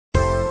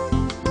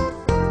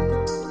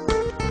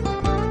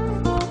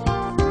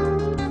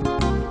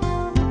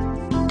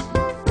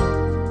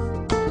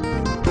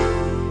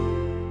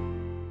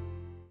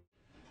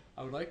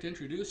like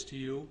to introduce to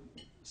you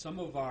some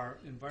of our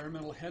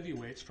environmental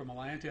heavyweights from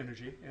Alliant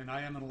Energy, and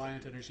I am an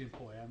Alliant Energy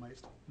employee, I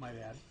might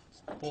add,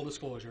 full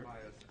disclosure.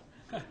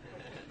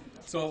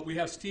 So we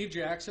have Steve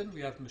Jackson,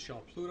 we have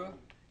Michelle Pluta,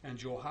 and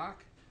Joe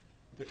Hawk.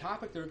 The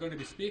topic they're going to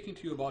be speaking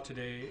to you about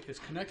today is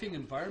connecting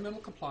environmental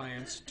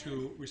compliance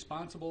to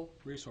responsible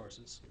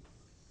resources.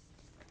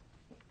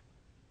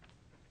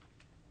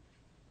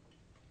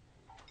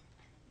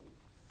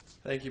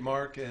 Thank you,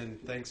 Mark, and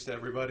thanks to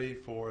everybody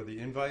for the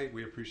invite.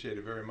 We appreciate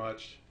it very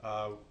much.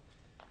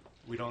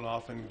 We don't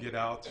often get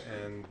out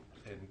and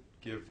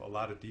give a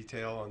lot of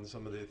detail on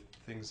some of the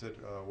things that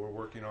we're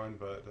working on,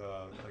 but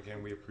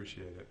again, we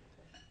appreciate it.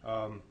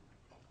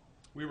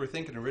 We were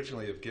thinking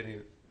originally of getting,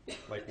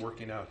 like,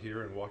 working out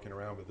here and walking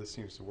around, but this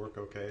seems to work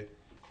okay.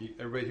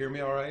 Everybody hear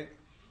me all right?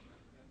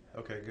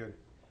 Okay, good.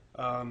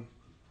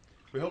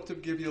 We hope to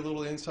give you a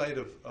little insight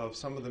of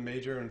some of the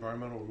major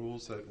environmental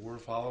rules that we're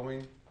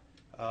following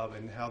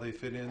and how they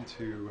fit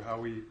into how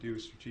we do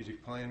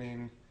strategic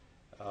planning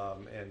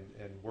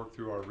and work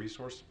through our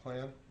resource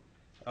plan.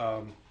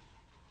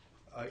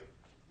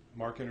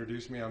 Mark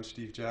introduced me. I'm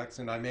Steve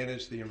Jackson. I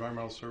manage the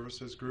environmental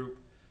services group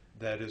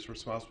that is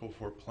responsible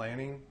for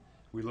planning.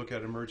 We look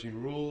at emerging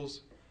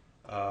rules.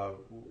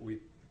 We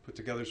put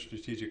together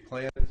strategic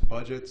plans,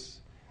 budgets,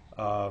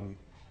 and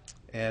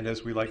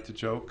as we like to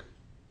joke,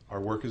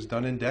 our work is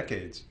done in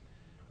decades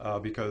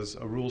because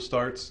a rule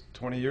starts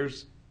 20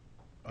 years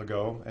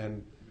ago,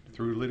 and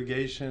through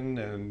litigation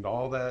and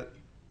all that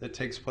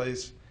takes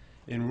place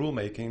in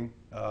rulemaking,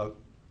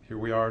 here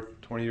we are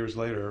 20 years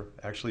later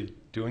actually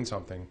doing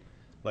something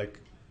like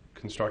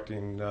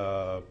constructing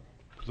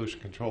pollution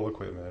control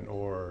equipment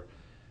or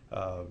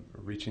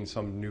reaching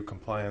some new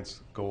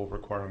compliance goal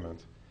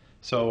requirement.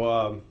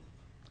 So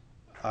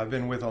I've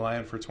been with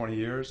Alliant for 20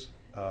 years,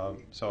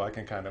 so I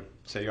can kind of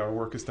say our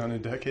work is done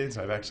in decades.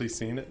 I've actually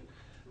seen it.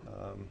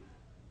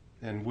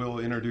 And we'll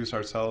introduce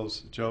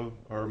ourselves. Joe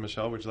or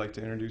Michelle, would you like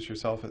to introduce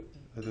yourself at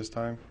this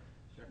time?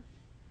 Sure.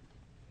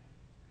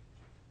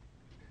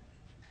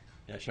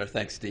 Yeah, sure.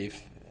 Thanks, Steve.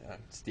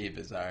 Steve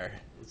is our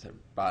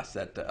boss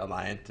at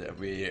Alliant.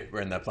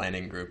 We're in the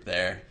planning group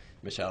there,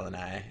 Michelle and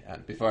I.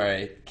 Before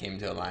I came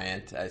to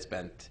Alliant, I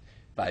spent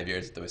 5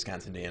 years at the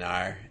Wisconsin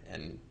DNR,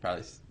 and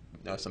probably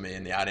know somebody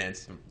in the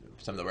audience,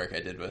 some of the work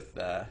I did with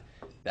that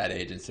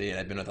agency. And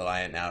I've been with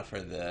Alliant now for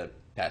the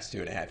past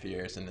 2.5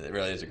 years, and it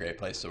really is a great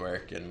place to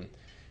work. And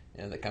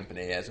you know, the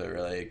company has a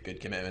really good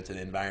commitment to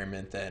the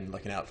environment and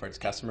looking out for its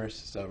customers.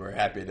 So we're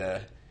happy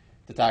to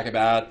talk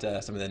about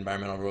some of the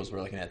environmental rules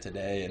we're looking at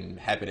today, and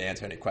happy to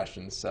answer any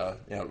questions. So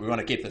you know, we want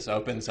to keep this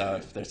open, so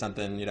if there's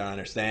something you don't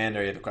understand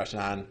or you have a question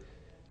on,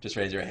 just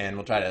raise your hand.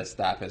 We'll try to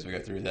stop as we go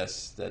through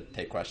this to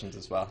take questions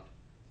as well.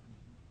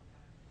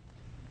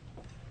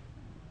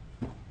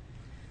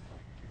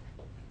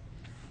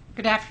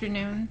 Good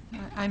afternoon.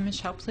 I'm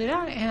Michelle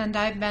Pluta, and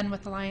I've been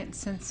with Alliant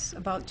since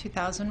about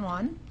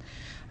 2001.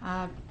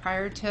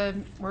 Prior to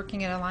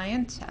working at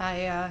Alliant,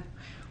 I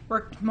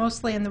worked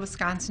mostly in the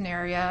Wisconsin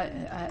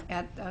area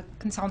at a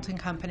consulting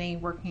company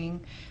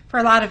working for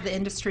a lot of the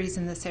industries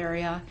in this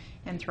area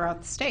and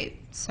throughout the state.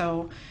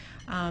 So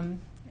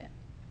I'm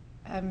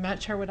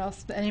not sure what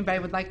else anybody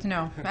would like to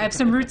know. I have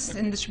some roots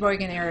in the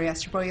Sheboygan area,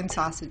 Sheboygan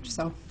sausage.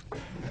 So.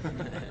 All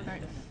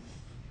right.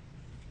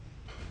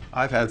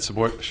 I've had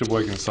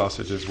Sheboygan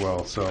sausage as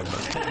well, so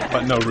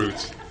but no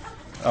roots.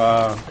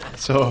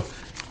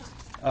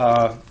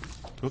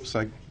 Oops,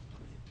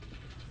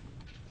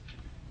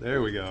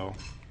 there we go.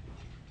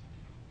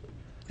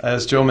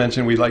 As Joe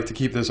mentioned, we'd like to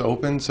keep this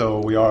open, so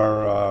we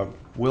are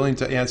willing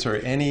to answer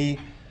any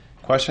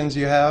questions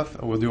you have.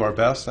 We'll do our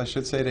best, I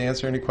should say, to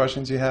answer any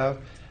questions you have.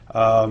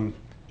 Like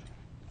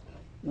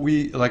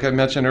I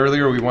mentioned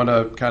earlier, we want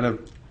to kind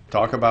of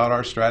talk about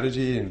our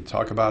strategy and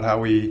talk about how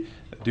we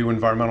do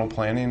environmental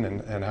planning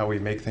and how we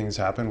make things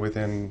happen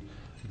within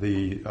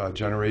the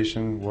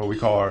generation, what we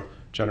call our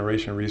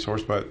generation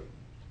resource, but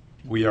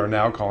we are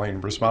now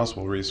calling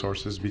responsible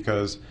resources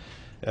because,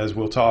 as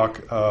we'll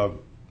talk,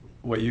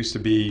 what used to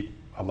be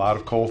a lot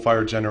of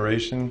coal-fired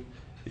generation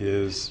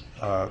is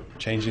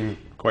changing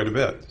quite a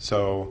bit.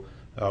 So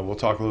we'll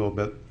talk a little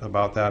bit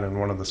about that in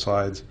one of the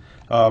slides.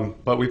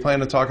 But we plan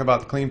to talk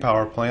about the Clean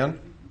Power Plan,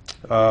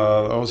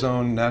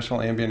 ozone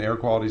national ambient air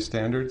quality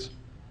standards,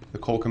 the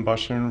coal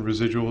combustion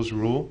residuals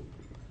rule,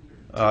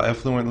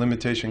 effluent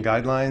limitation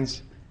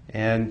guidelines,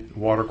 and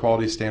water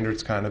quality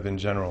standards kind of in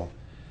general.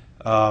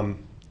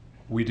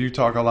 We do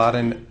talk a lot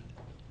in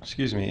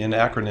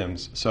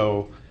acronyms,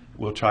 so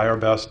we'll try our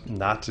best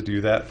not to do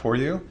that for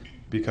you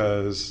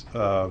because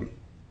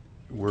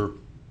we're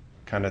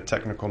kind of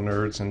technical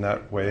nerds in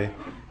that way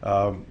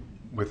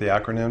with the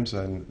acronyms,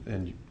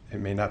 and it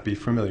may not be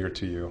familiar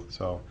to you.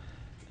 So,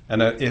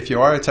 and if you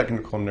are a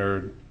technical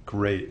nerd,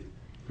 great.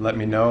 Let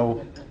me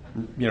know.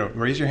 You know,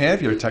 raise your hand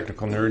if you're a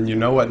technical nerd and you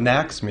know what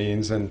NACS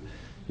means, and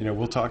you know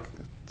we'll try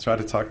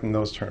to talk in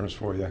those terms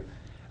for you.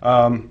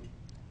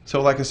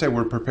 So, like I said,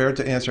 we're prepared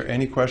to answer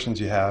any questions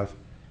you have,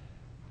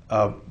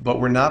 but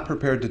we're not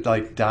prepared to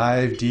like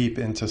dive deep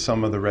into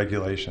some of the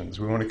regulations.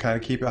 We want to kind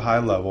of keep it high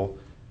level,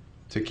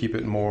 to keep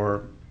it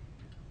more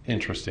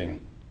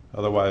interesting.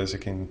 Otherwise, it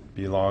can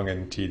be long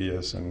and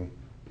tedious, and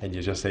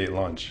you just ate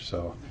lunch.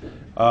 So,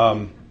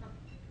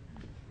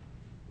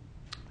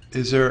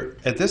 is there,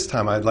 at this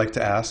time, I'd like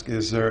to ask,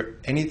 is there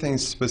anything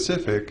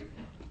specific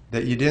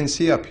that you didn't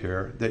see up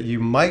here that you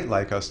might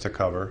like us to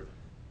cover,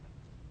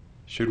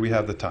 should we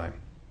have the time?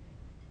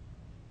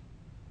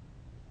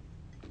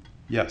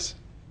 Yes.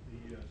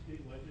 The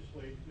state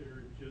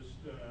legislature just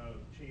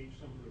changed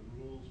some of the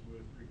rules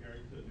with regard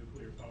to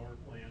nuclear power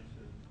plants,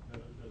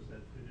 and does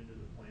that fit into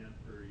the plan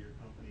for your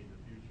company in the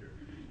future?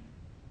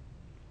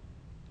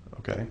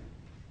 Okay.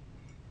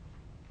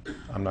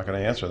 I'm not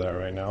going to answer that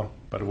right now,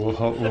 but we'll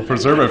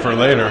preserve it for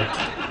later.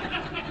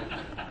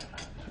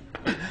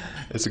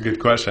 It's a good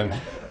question.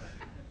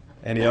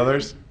 Any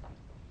others?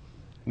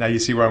 Now you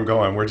see where I'm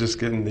going. We're just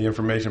getting the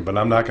information, but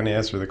I'm not going to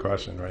answer the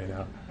question right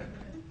now.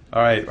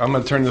 All right, I'm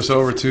going to turn this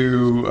over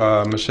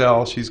to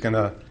Michelle. She's going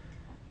to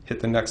hit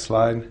the next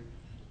slide.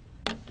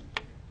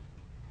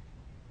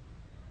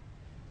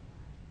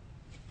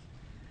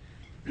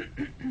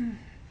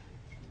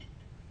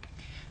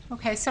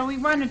 Okay, so we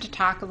wanted to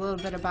talk a little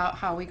bit about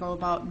how we go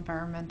about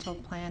environmental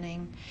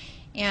planning.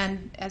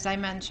 And as I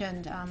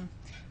mentioned,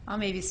 I'll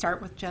maybe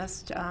start with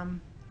just an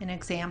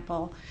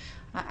example.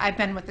 I've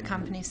been with the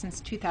company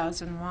since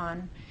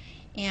 2001.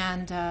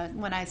 And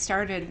when I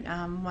started,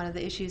 one of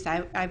the issues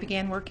I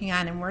began working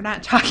on, and we're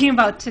not talking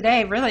about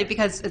today really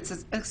because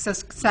it's a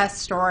success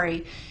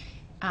story,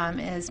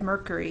 is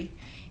mercury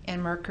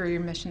and mercury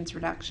emissions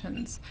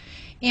reductions.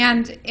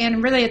 And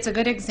really it's a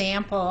good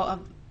example of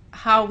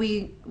how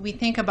we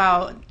think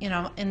about,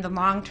 in the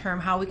long term,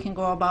 how we can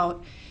go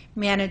about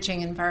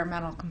managing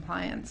environmental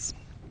compliance.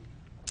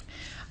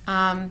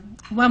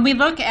 When we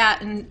look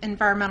at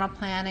environmental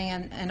planning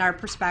and our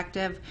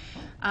perspective,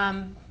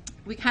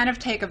 we kind of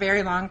take a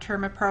very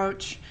long-term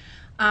approach,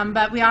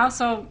 but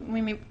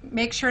we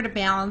make sure to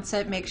balance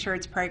it, make sure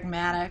it's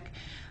pragmatic,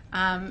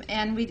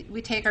 and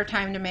we take our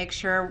time to make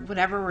sure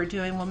whatever we're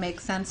doing will make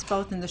sense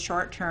both in the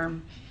short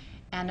term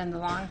and in the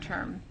long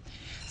term.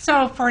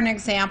 So for an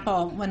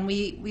example, when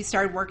we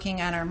started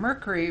working on our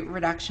mercury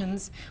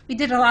reductions, we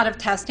did a lot of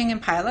testing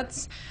and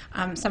pilots.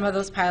 Some of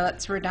those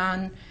pilots were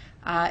done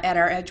at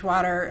our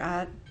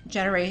Edgewater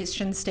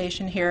generation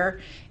station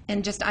here,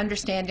 and just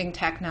understanding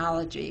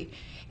technology.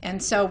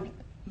 And so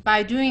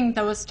by doing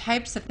those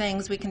types of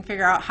things, we can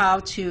figure out how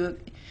to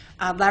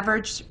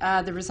leverage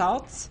the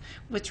results,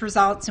 which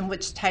results in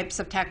which types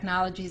of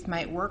technologies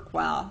might work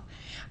well.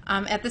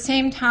 At the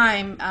same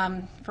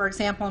time, for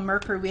example, in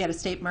mercury, we had a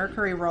state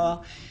mercury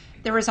rule.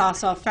 There was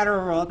also a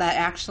federal rule that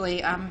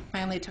actually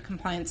finally took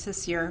compliance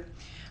this year.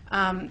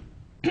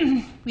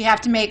 We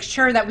have to make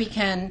sure that we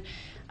can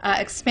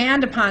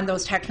expand upon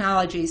those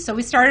technologies. So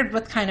we started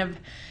with kind of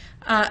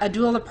a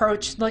dual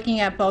approach, looking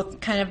at both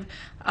kind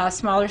of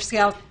smaller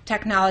scale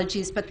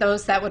technologies, but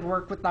those that would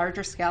work with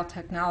larger scale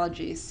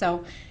technologies.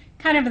 So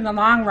kind of in the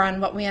long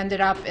run, what we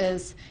ended up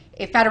is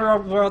a federal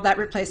rule that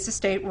replaced a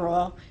state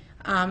rule,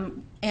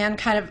 and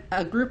kind of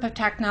a group of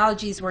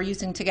technologies we're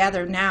using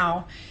together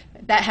now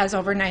that has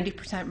over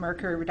 90%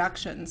 mercury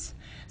reductions.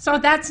 So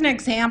that's an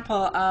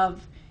example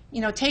of,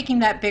 taking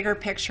that bigger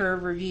picture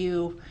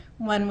review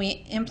when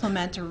we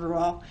implement a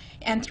rule.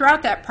 And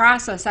throughout that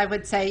process, I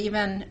would say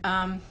even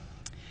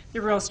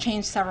the rules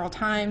changed several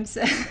times,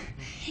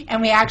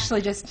 and we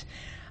actually just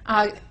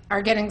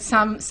are getting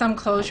some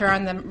closure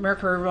on the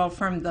mercury rule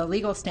from the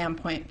legal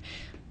standpoint.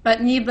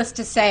 But needless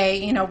to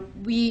say,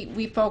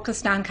 we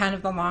focused on kind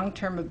of the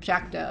long-term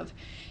objective.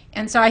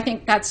 And so I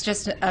think that's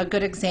just a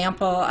good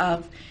example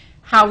of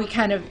how we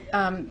kind of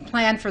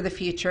plan for the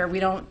future. We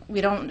don't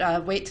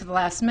wait to the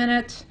last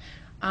minute,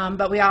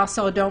 but we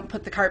also don't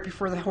put the cart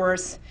before the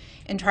horse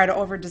and try to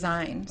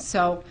over-design.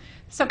 So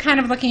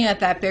kind of looking at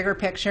that bigger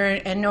picture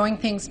and knowing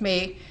things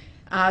may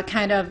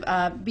kind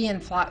of be in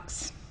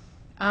flux.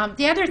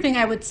 The other thing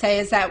I would say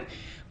is that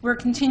we're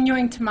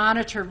continuing to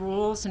monitor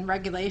rules and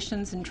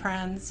regulations and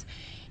trends,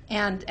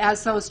 and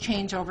as those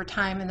change over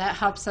time, and that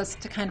helps us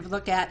to kind of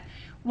look at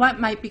what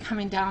might be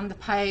coming down the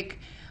pike,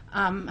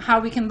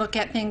 how we can look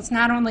at things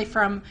not only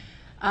from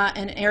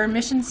an air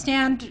emission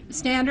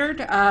standard,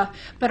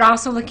 but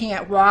also looking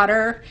at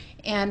water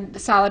and the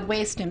solid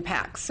waste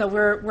impacts. So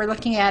we're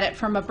looking at it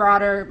from a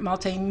broader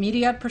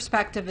multimedia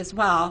perspective as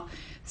well,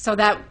 so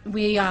that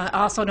we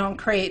also don't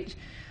create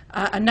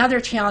another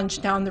challenge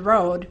down the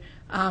road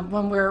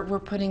when we're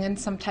putting in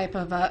some type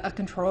of a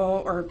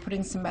control or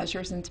putting some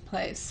measures into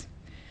place.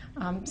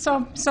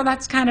 So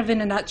that's kind of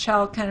in a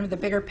nutshell, kind of the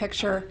bigger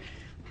picture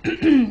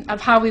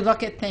of how we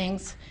look at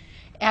things.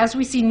 As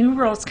we see new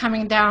rules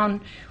coming down,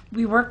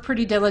 we work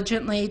pretty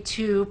diligently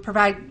to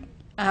provide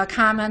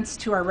comments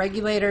to our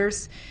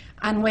regulators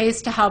on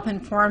ways to help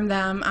inform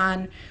them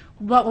on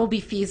what will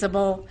be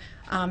feasible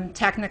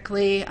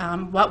technically,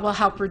 what will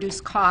help reduce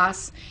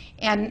costs,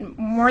 and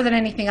more than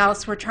anything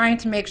else, we're trying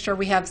to make sure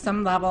we have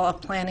some level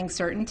of planning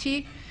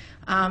certainty,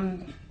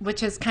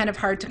 which is kind of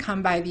hard to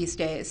come by these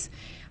days.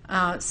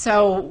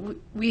 So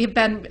we have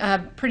been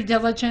pretty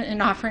diligent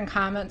in offering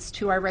comments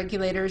to our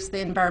regulators, the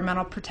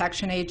Environmental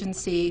Protection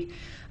Agency,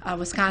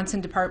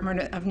 Wisconsin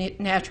Department of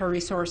Natural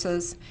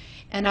Resources,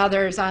 and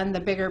others on the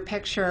bigger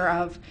picture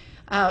of,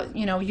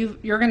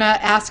 you're going to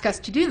ask us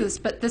to do this,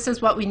 but this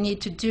is what we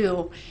need to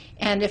do.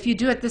 And if you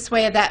do it this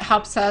way, that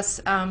helps us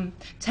to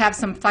have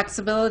some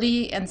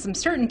flexibility and some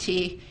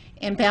certainty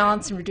and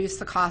balance and reduce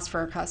the cost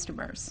for our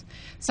customers.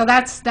 So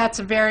that's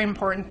a very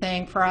important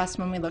thing for us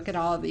when we look at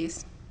all of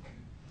these.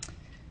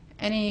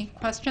 Any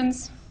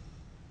questions?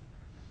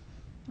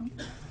 Can you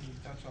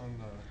touch on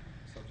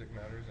the subject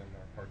matters and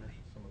our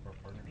partnerships, some of our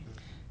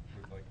partnerships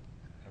with like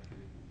FD?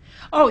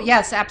 Oh,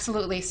 yes,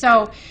 absolutely.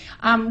 So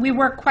we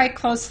work quite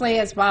closely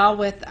as well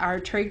with our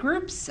trade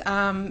groups.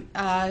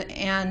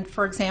 And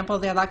for example,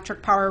 the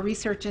Electric Power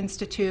Research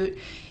Institute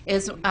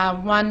is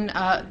one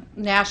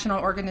national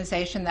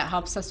organization that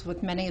helps us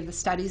with many of the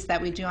studies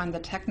that we do on the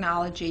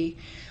technology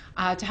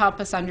to help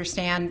us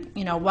understand,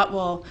 what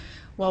will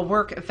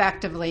work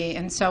effectively.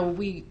 And so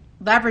we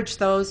leverage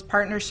those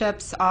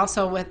partnerships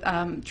also with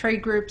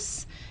trade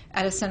groups,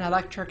 Edison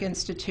Electric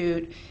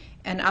Institute,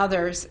 and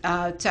others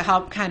to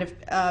help kind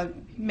of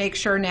make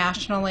sure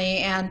nationally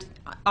and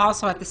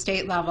also at the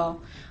state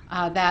level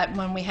that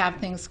when we have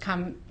things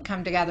come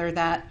together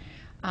that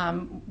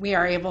we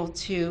are able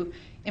to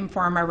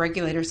inform our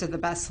regulators of the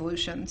best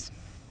solutions.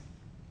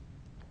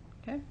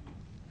 Okay.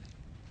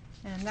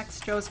 And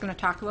next, Joe's going to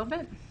talk a little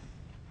bit.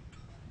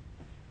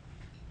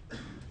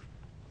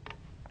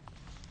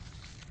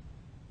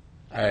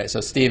 All right,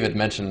 so Steve had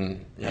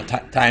mentioned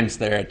times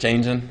they're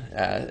changing.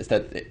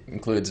 That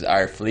includes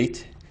our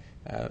fleet.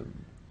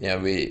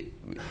 We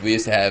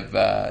used to have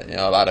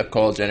a lot of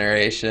coal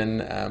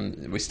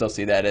generation. We still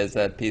see that as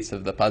a piece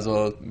of the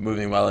puzzle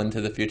moving well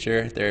into the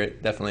future. There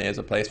definitely is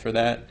a place for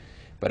that,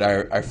 but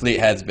our fleet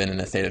has been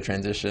in a state of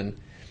transition.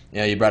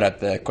 You brought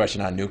up the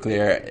question on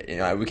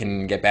nuclear. We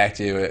can get back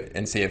to it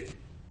and see if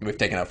we've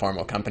taken a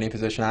formal company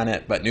position on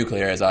it, but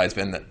nuclear has always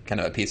been kind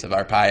of a piece of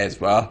our pie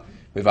as well.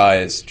 We've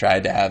always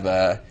tried to have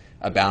a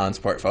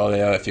balanced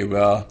portfolio, if you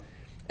will,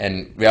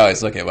 and we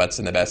always look at what's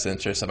in the best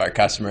interest of our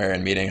customer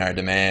and meeting our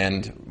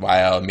demand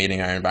while meeting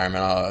our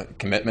environmental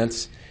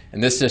commitments.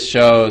 And this just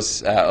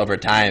shows over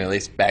time, at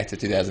least back to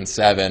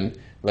 2007,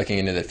 looking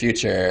into the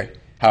future,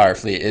 how our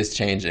fleet is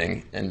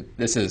changing. And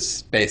this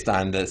is based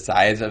on the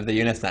size of the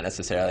units, not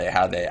necessarily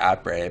how they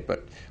operate,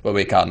 but what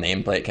we call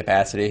nameplate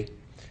capacity.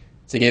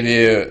 To give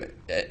you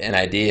an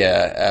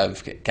idea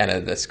of kind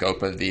of the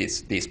scope of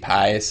these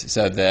pies,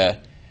 so the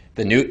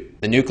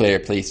nuclear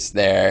piece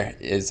there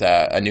is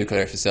a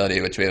nuclear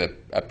facility which we have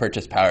a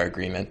purchase power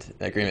agreement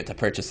to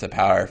purchase the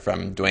power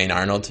from Duane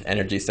Arnold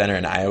Energy Center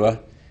in Iowa.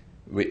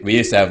 We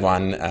used to have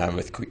one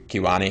with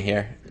Kewaunee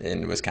here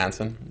in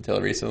Wisconsin until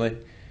recently.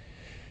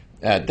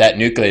 That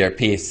nuclear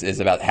piece is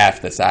about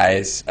half the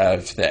size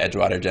of the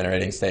Edgewater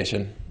generating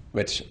station,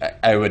 which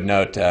I would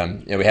note,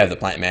 we have the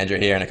plant manager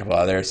here and a couple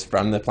others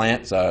from the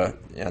plant, so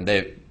they have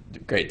a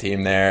great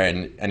team there,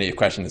 and any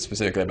questions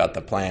specifically about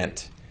the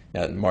plant,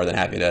 more than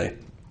happy to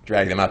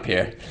drag them up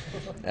here.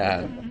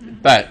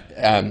 But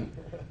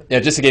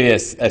just to give you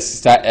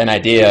an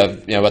idea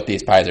of what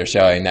these pies are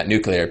showing, that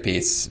nuclear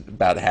piece,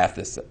 about half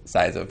the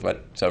size of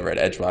what's over at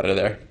Edgewater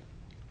there.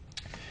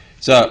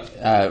 So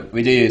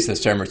we do use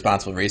this term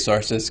responsible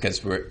resources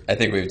because I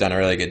think we've done a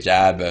really good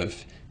job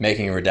of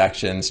making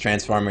reductions,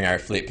 transforming our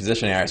fleet,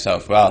 positioning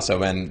ourselves well. So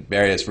when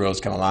various rules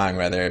come along,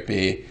 whether it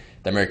be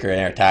the mercury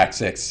and air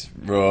toxics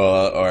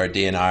rule or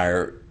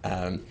DNR,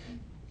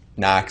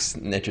 NOx,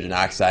 nitrogen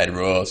oxide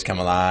rules come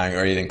along,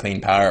 or even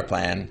clean power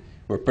plan,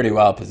 we're pretty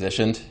well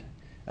positioned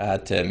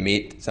to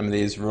meet some of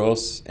these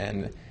rules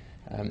and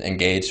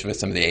engaged with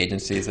some of the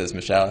agencies, as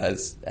Michelle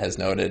has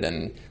noted.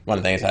 And one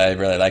of the things I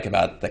really like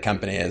about the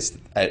company is,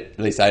 at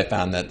least I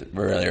found that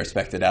we're really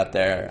respected out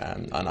there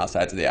on all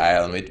sides of the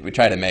aisle, and we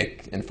try to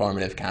make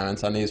informative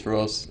comments on these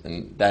rules,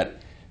 and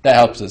that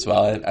helps as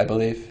well, I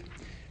believe.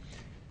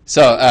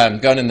 So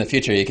going in the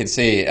future, you can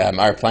see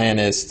our plan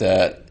is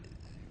to,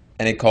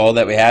 any coal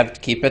that we have,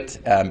 keep it,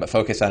 but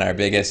focus on our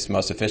biggest,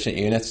 most efficient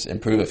units,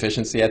 improve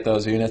efficiency at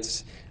those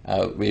units.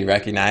 We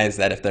recognize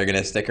that if they're going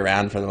to stick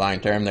around for the long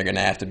term, they're going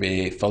to have to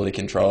be fully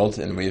controlled,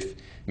 and we've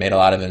made a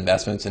lot of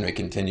investments, and we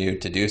continue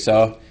to do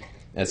so.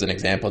 As an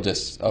example,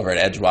 just over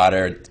at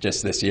Edgewater,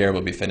 just this year,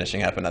 we'll be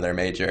finishing up another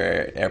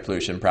major air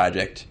pollution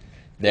project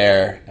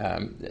there.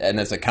 And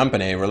as a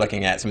company, we're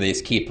looking at some of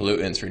these key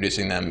pollutants,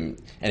 reducing them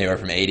anywhere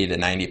from 80 to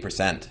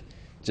 90%,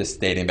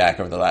 just dating back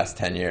over the last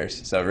 10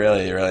 years. So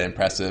really, really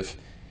impressive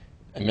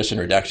emission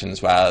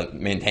reductions while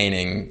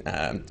maintaining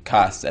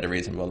costs at a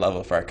reasonable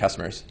level for our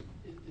customers.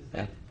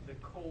 The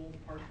coal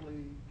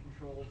partially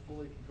controlled,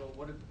 fully controlled,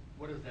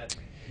 what does that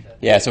mean?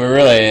 Yeah, so we're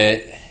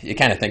really, you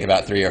kind of think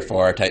about 3 or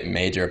 4 type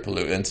major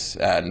pollutants,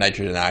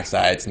 nitrogen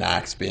oxides,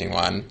 NOx being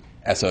one,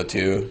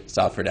 SO2,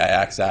 sulfur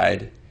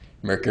dioxide,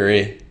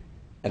 mercury,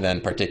 and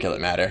then particulate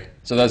matter.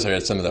 So those are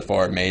some of the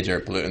 4 major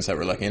pollutants that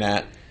we're looking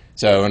at.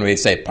 So when we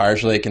say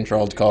partially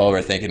controlled coal,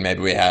 we're thinking maybe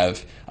we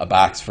have a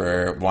box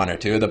for 1 or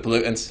 2 of the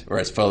pollutants,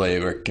 whereas fully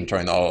we're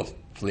controlling the whole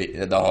fleet,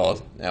 the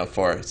whole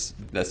force,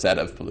 the set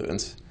of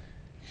pollutants.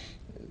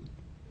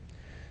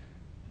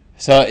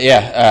 So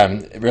yeah,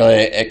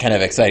 really kind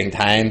of exciting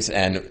times,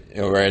 and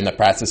we're in the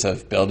process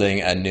of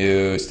building a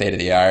new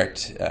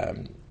state-of-the-art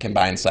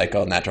combined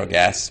cycle natural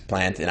gas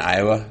plant in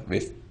Iowa.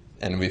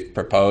 We've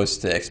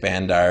proposed to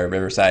expand our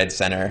Riverside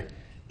Center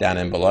down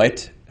in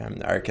Beloit,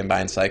 our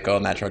combined cycle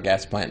natural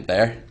gas plant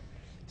there.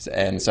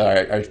 And so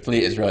our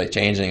fleet is really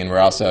changing, and we're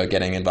also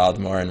getting involved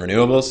more in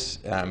renewables.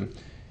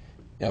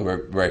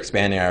 We're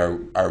expanding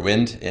our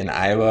wind in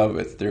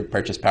Iowa through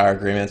purchase power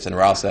agreements, and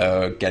we're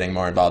also getting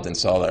more involved in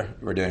solar.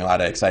 We're doing a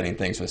lot of exciting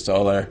things with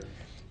solar,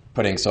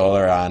 putting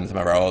solar on some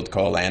of our old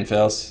coal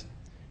landfills.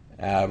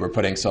 We're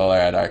putting solar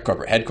at our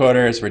corporate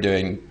headquarters. We're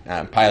doing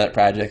pilot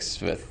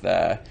projects with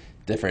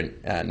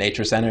different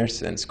nature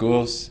centers and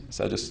schools.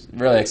 So just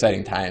really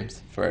exciting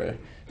times for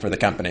the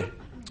company.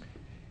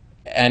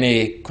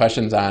 Any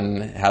questions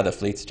on how the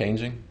fleet's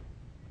changing?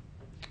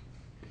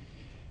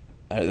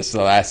 This is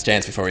the last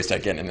chance before we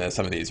start getting into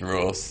some of these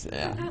rules.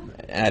 Yeah.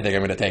 And I think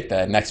I'm going to take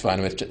the next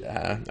one, which,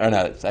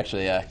 it's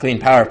actually a clean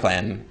power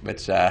plan,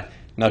 which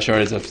no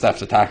shortage of stuff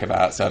to talk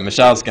about. So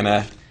Michelle's going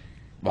to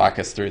walk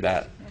us through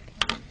that.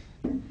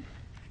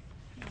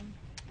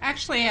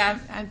 Actually,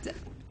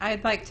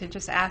 I'd like to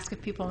just ask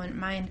if people wouldn't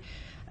mind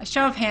a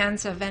show of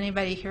hands of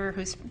anybody here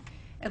who's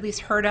at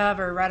least heard of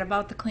or read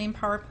about the Clean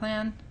Power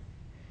Plan.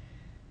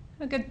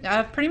 Good.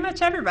 Pretty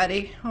much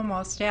everybody,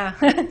 almost, yeah.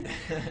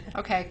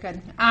 Okay,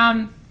 good.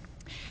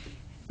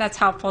 That's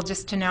helpful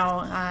just to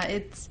know.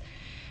 It's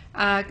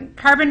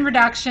carbon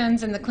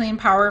reductions and the Clean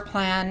Power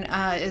Plan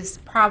is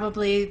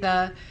probably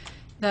the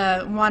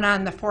one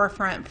on the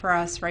forefront for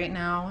us right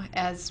now.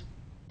 As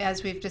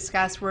we've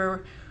discussed,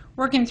 we're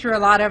working through a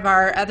lot of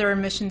our other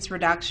emissions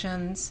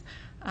reductions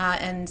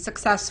and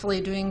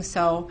successfully doing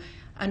so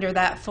under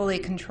that fully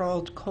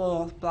controlled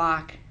coal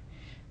block.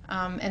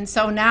 And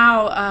so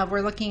now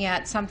we're looking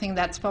at something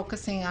that's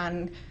focusing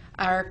on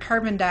our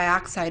carbon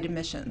dioxide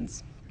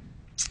emissions.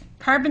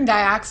 Carbon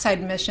dioxide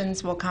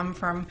emissions will come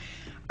from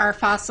our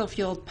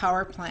fossil-fueled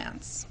power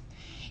plants.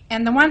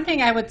 And the one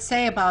thing I would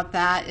say about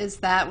that is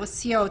that with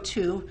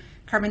CO2,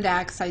 carbon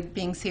dioxide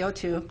being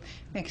CO2,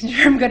 making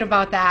sure I'm good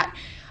about that,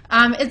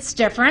 it's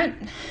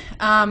different.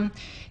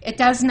 It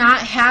does not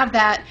have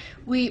that.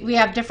 We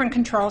have different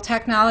control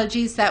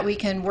technologies that we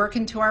can work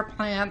into our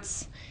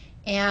plants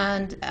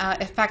and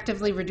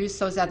effectively reduce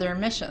those other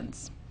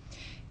emissions.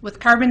 With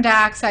carbon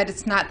dioxide,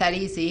 it's not that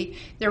easy.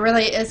 There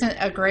really isn't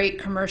a great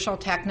commercial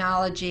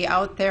technology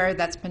out there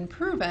that's been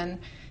proven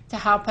to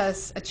help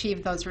us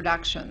achieve those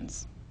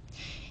reductions.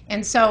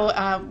 And so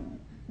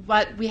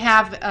what we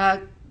have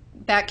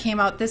that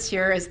came out this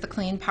year is the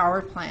Clean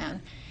Power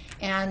Plan.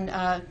 And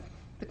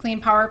the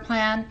Clean Power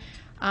Plan,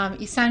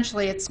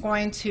 essentially it's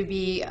going to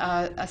be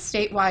a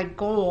statewide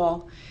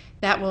goal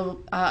that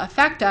will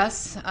affect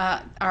us,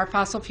 our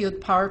fossil-fueled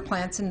power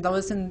plants and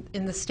those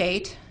in the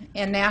state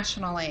and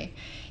nationally.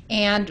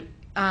 And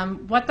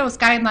what those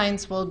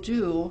guidelines will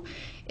do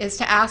is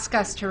to ask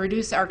us to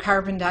reduce our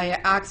carbon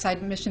dioxide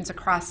emissions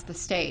across the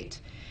state.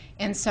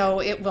 And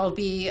so it will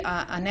be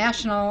a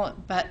national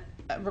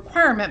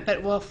requirement,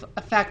 but will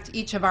affect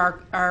each of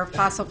our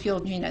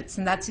fossil-fueled units.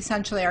 And that's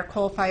essentially our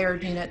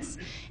coal-fired units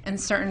and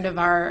certain of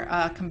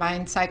our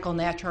combined cycle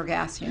natural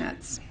gas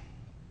units.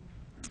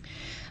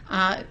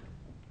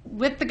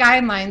 With the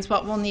guidelines,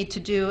 what we'll need to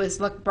do is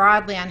look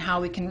broadly on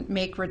how we can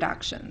make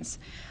reductions.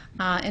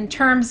 In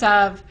terms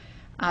of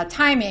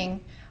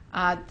timing,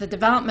 the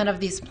development of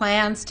these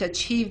plans to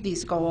achieve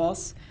these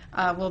goals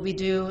will be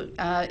due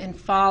in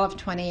fall of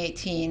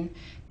 2018.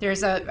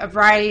 There's a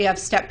variety of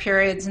step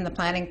periods in the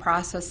planning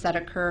process that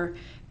occur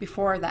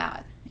before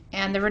that.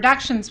 And the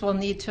reductions will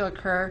need to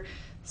occur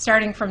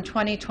starting from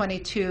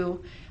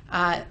 2022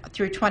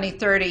 through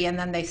 2030, and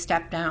then they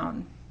step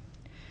down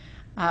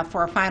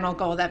for a final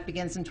goal that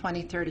begins in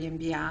 2030 and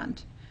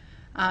beyond.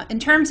 In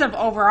terms of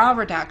overall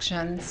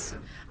reductions,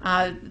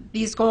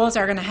 these goals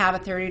are going to have a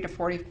 30 to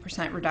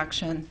 40%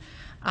 reduction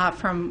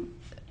from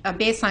a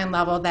baseline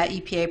level that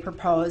EPA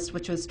proposed,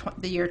 which was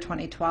the year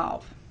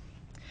 2012.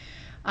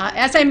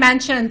 As I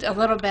mentioned a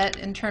little bit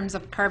in terms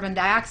of carbon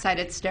dioxide,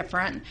 it's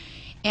different,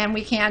 and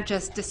we can't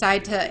just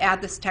decide to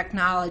add this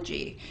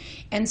technology.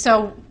 And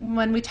so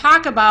when we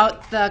talk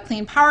about the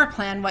Clean Power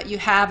Plan, what you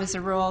have is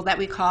a rule that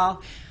we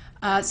call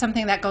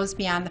something that goes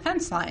beyond the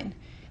fence line,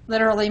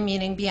 literally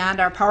meaning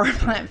beyond our power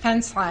plant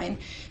fence line,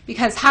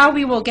 because how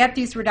we will get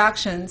these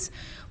reductions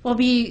will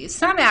be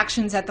some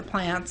actions at the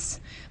plants,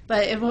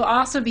 but it will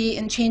also be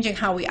in changing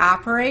how we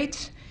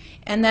operate,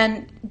 and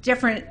then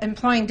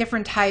employing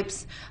different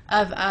types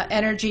of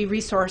energy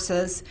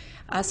resources,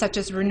 such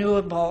as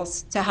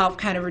renewables, to help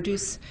kind of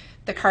reduce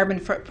the carbon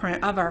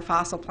footprint of our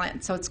fossil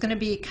plants. So it's going to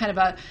be kind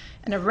of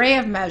an array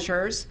of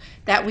measures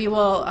that we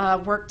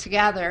will work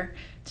together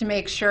to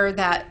make sure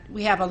that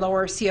we have a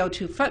lower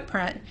CO2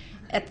 footprint.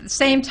 At the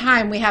same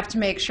time, we have to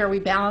make sure we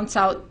balance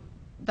out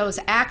those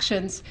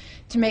actions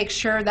to make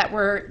sure that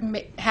we're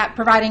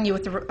providing you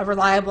with a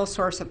reliable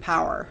source of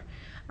power,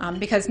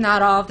 because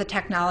not all of the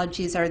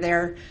technologies are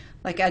there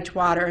like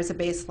Edgewater as a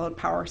baseload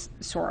power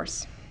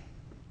source.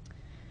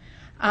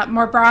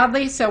 More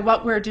broadly, so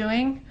what we're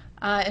doing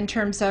in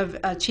terms of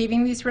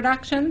achieving these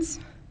reductions,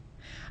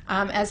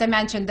 as I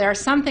mentioned, there are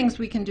some things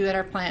we can do at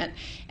our plant,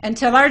 and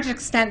to a large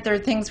extent there are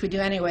things we do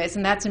anyways,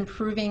 and that's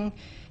improving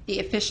the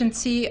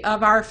efficiency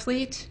of our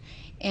fleet,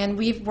 and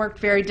we've worked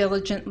very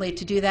diligently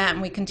to do that,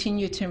 and we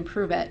continue to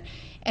improve it.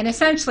 And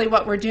essentially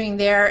what we're doing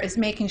there is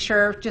making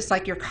sure, just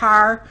like your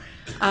car,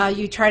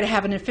 you try to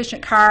have an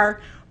efficient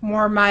car,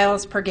 more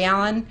miles per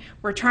gallon.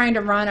 We're trying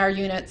to run our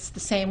units the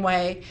same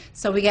way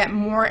so we get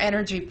more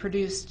energy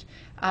produced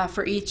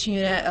for each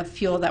unit of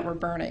fuel that we're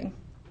burning.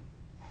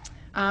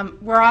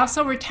 We're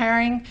also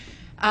retiring,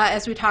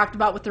 as we talked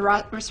about with the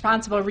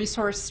responsible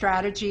resource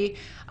strategy,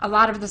 a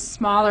lot of the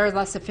smaller,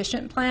 less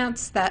efficient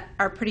plants that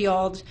are pretty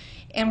old,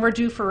 and we're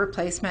due for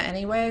replacement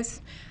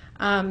anyways.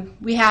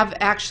 We have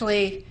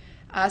actually,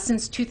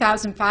 since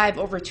 2005,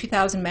 over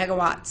 2,000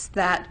 megawatts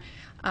that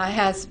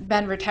has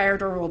been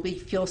retired or will be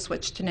fuel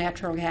switched to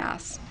natural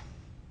gas.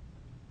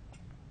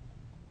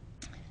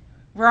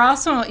 We're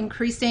also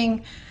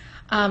increasing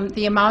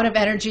the amount of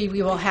energy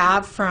we will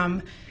have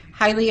from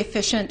highly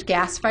efficient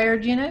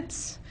gas-fired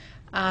units.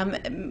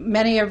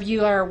 Many of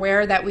you are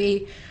aware that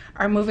we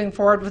are moving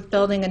forward with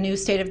building a new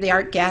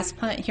state-of-the-art gas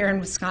plant here in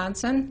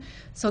Wisconsin.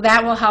 So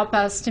that will help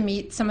us to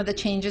meet some of the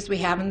changes we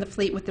have in the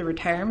fleet with the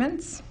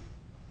retirements.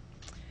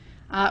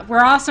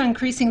 We're also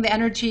increasing the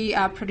energy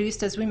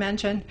produced, as we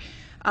mentioned,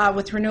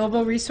 with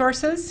renewable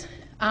resources.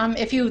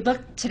 If you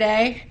look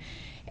today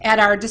at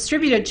our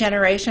distributed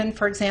generation,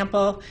 for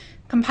example,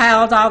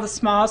 compiled all the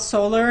small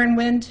solar and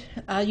wind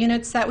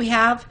units that we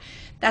have,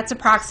 that's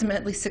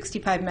approximately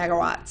 65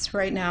 megawatts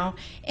right now,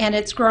 and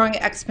it's growing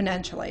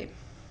exponentially.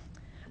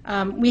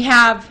 We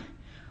have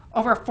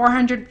over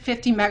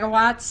 450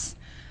 megawatts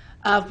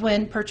of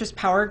wind purchase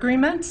power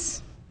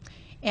agreements,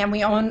 and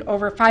we own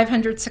over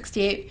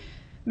 568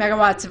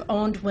 megawatts of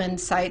owned wind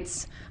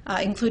sites,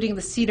 including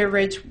the Cedar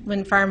Ridge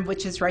Wind Farm,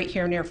 which is right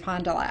here near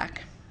Fond du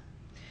Lac.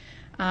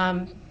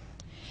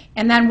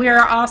 And then we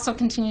are also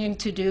continuing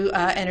to do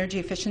energy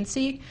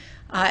efficiency.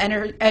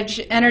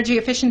 Energy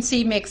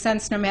efficiency makes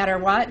sense no matter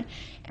what,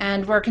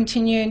 and we're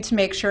continuing to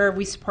make sure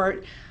we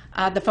support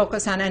the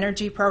Focus on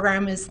Energy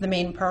program is the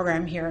main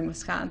program here in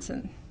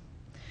Wisconsin.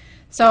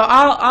 So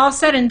all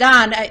said and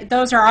done,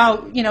 those are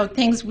all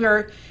things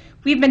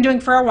we've been doing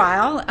for a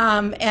while,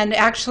 and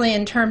actually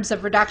in terms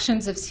of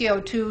reductions of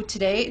CO2 to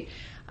date,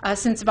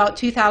 since about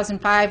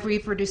 2005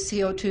 we've reduced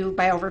CO2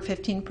 by over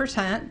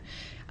 15%.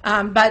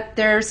 But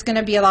there's going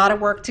to be a lot of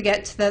work to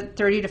get to the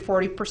 30 to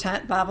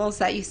 40% levels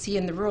that you see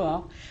in the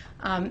rule,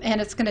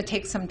 and it's going to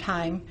take some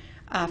time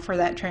for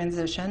that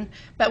transition.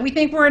 But we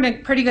think we're in a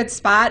pretty good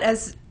spot,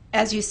 as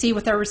you see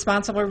with our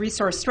responsible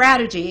resource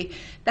strategy.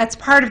 That's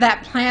part of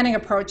that planning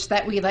approach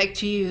that we like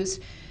to use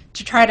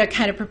to try to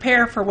kind of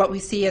prepare for what we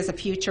see as a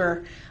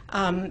future,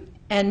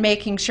 and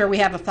making sure we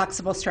have a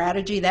flexible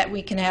strategy that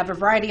we can have a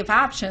variety of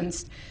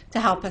options to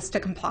help us to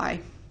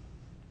comply.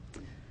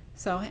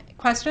 So,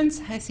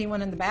 questions? I see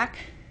one in the back.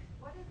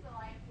 What does the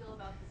line feel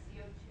about the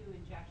CO2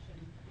 injection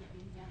with the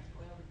enhanced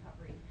oil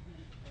recovery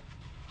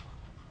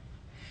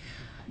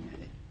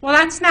initiative? Well,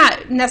 that's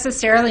not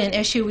necessarily an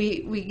issue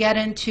we get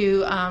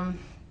into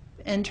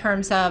in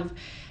terms of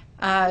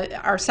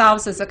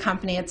ourselves as a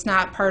company. It's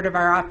not part of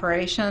our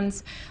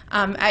operations.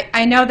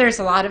 I know there's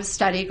a lot of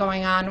study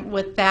going on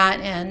with that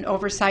and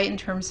oversight in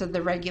terms of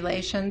the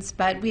regulations,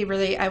 but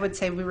I would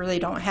say we really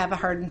don't have a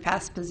hard and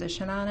fast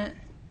position on it.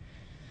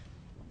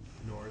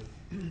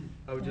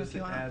 I would just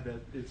add that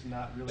it's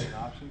not really an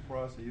option for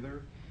us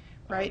either,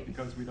 right?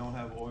 Because we don't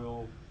have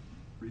oil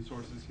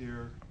resources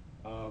here.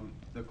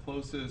 The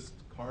closest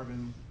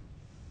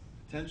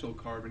potential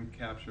carbon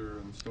capture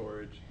and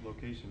storage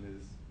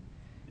location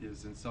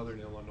is in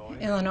southern Illinois.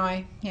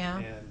 Illinois, yeah.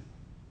 And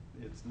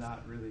it's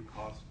not really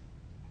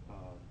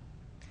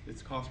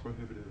it's cost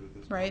prohibitive at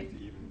this right. point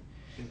to even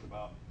think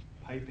about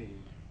piping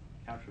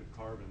captured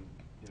carbon,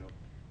 I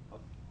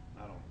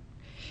don't know,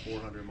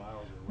 400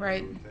 miles or whatever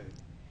right. it would take.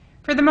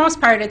 For the most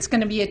part, it's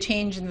going to be a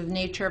change in the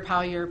nature of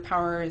how your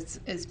power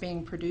is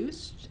being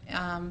produced.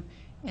 And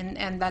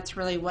that's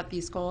really what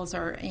these goals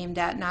are aimed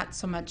at, not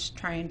so much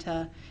trying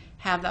to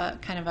have a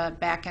kind of a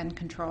back-end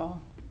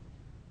control.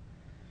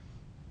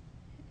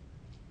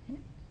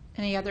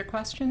 Any other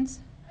questions?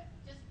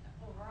 Just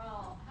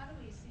overall, how do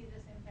we see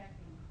this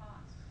impacting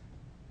costs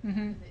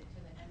Mm-hmm. to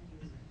the end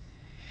users?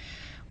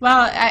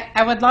 Well,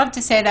 I would love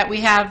to say that we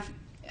have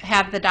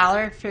the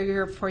dollar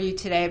figure for you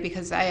today,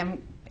 because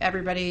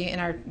everybody in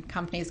our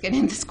company is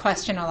getting this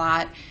question a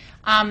lot.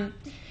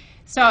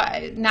 So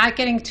not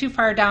getting too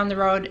far down the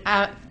road,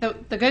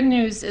 the good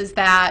news is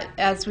that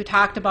as we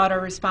talked about our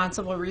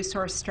responsible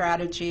resource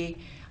strategy,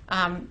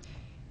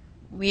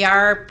 we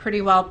are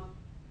pretty well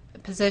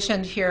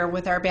positioned here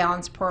with our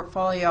balanced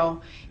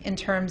portfolio in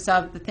terms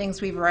of the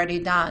things we've already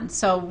done.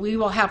 So we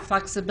will have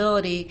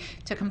flexibility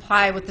to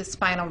comply with this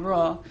final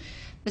rule.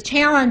 The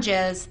challenge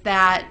is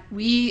that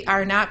we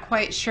are not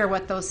quite sure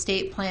what those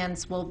state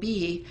plans will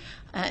be.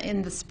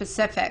 in the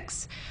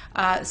specifics.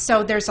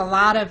 So there's a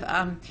lot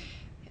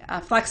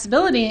of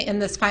flexibility in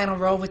this final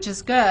rule, which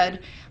is good,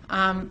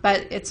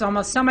 but it's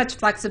almost so much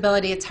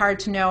flexibility it's hard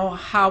to know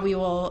how we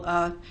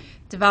will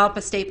develop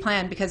a state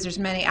plan because there's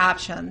many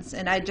options.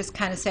 And I just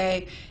kind of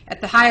say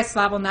at the highest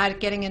level, not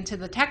getting into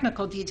the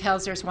technical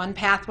details, there's one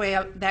pathway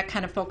that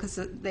kind of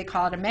focuses, they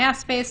call it a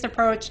mass-based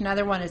approach,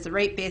 another one is a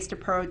rate-based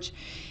approach,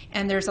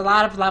 and there's a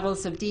lot of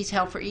levels of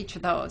detail for each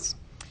of those.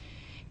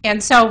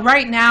 And so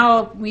right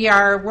now we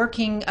are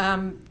working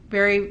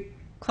very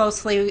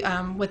closely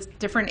with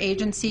different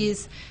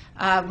agencies,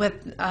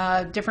 with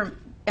different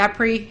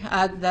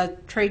EPRI, the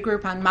trade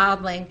group on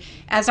modeling,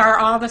 as are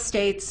all the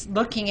states,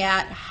 looking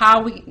at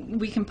how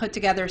we can put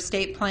together a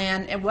state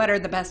plan and what are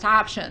the best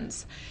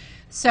options.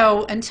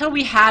 So until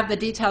we have the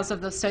details of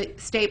the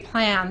state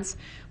plans,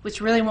 which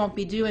really won't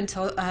be due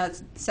until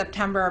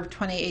September of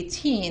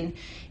 2018,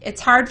 it's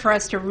hard for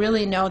us to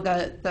really know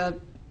the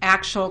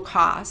actual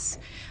costs.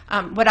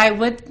 What I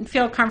would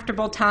feel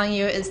comfortable telling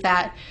you is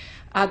that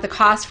the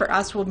cost for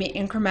us will be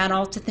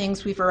incremental to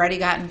things we've already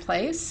got in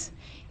place.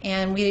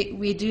 And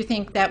we do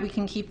think that we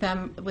can keep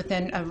them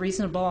within a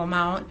reasonable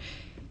amount.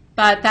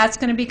 But that's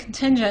going to be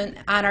contingent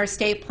on our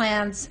state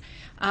plans,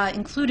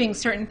 including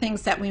certain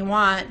things that we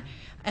want,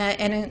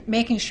 and in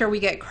making sure we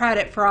get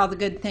credit for all the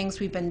good things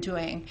we've been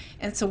doing.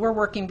 And so we're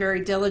working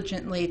very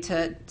diligently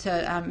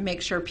to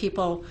make sure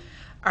people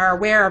are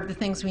aware of the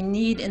things we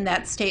need in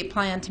that state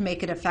plan to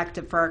make it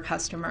effective for our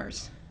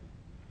customers.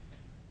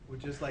 Would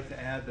just like to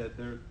add that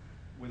there,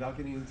 without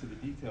getting into the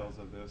details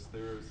of this,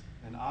 there's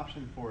an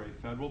option for a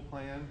federal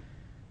plan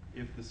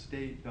if the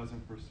state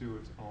doesn't pursue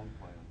its own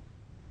plan.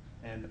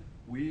 And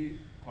we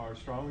are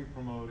strongly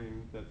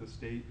promoting that the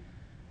state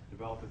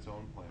develop its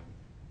own plan.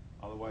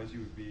 Otherwise, you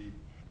would be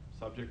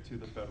subject to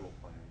the federal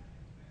plan.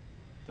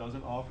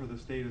 Doesn't offer the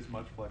state as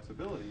much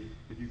flexibility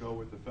if you go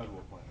with the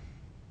federal plan.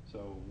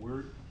 So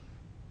we're,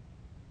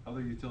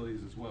 other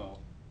utilities as well,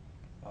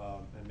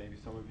 and maybe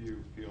some of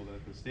you feel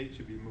that the state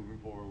should be moving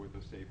forward with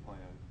the state plan.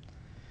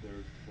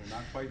 They're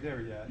not quite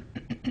there yet.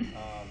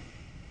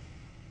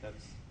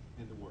 That's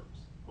in the works,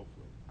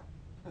 hopefully.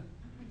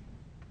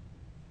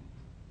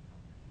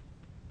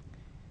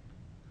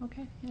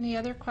 Okay, any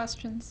other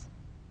questions?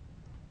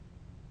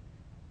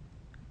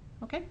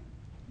 Okay,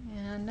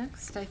 and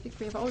next I think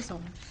we have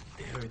ozone.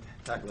 Yeah, we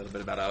talk a little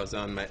bit about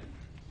ozone. Might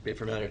be a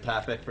familiar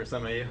topic for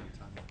some of you.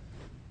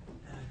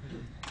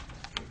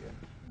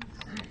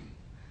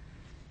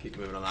 Keep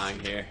moving along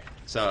here.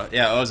 So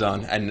yeah,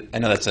 ozone. I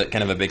know that's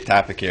kind of a big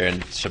topic here in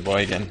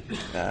Sheboygan.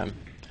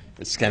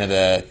 It's kind of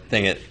the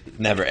thing that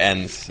never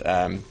ends.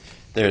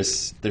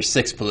 There's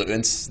 6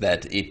 pollutants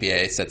that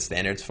EPA sets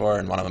standards for,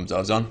 and one of them is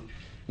ozone.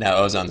 Now,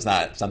 ozone's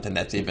not something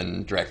that's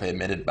even directly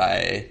emitted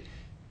by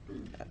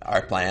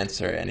our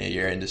plants or any of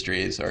your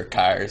industries or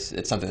cars.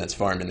 It's something that's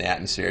formed in the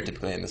atmosphere,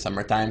 typically in the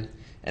summertime,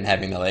 and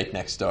having the lake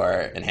next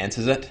door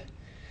enhances it.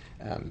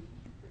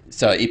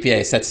 So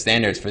EPA sets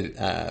standards for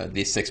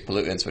these 6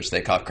 pollutants, which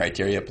they call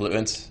criteria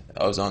pollutants.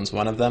 Ozone's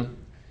one of them.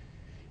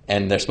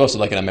 And they're supposed to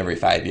look at them every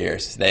 5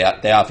 years. They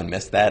often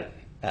miss that,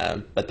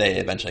 but they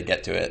eventually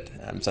get to it.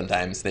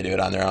 Sometimes they do it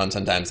on their own.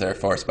 Sometimes they're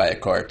forced by a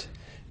court.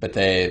 But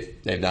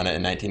they've done it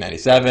in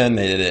 1997.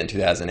 They did it in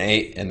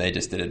 2008, and they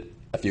just did it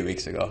a few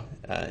weeks ago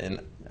in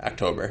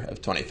October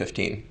of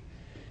 2015.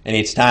 And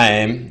each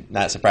time,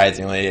 not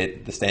surprisingly,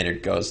 the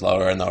standard goes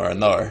lower and lower and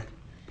lower.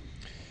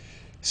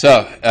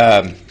 So,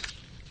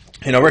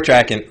 we're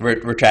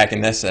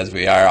tracking this as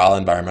we are all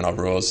environmental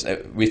rules.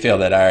 We feel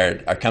that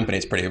our company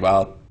is pretty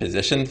well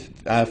positioned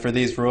for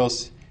these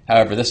rules.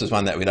 However, this is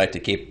one that we'd like to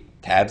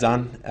keep tabs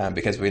on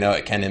because we know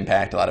it can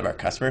impact a lot of our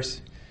customers.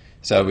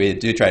 So we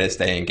do try to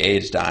stay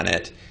engaged on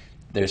it.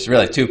 There's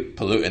really 2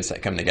 pollutants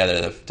that come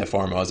together to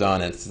form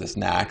ozone. It's this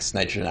NOx,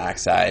 nitrogen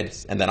oxide,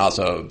 and then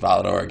also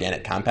volatile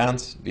organic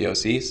compounds,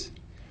 VOCs.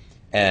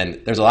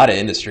 And there's a lot of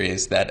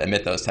industries that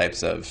emit those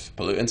types of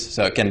pollutants,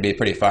 so it can be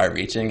pretty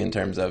far-reaching in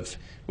terms of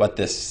what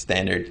this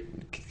standard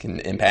can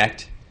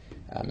impact.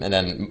 And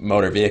then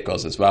motor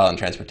vehicles as well, and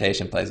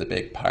transportation plays a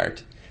big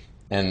part.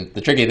 And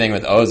the tricky thing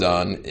with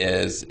ozone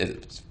is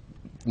it's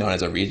known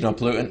as a regional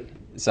pollutant,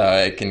 so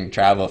it can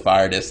travel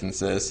far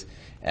distances.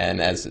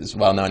 And as is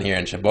well known here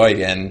in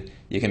Sheboygan,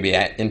 you can be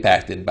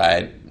impacted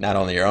by not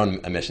only your own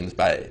emissions,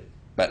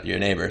 but your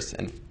neighbors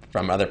and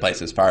from other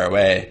places far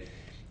away.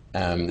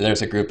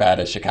 There's a group out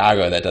of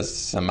Chicago that does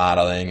some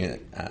modeling.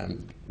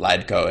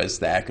 LIDCO is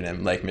the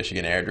acronym, Lake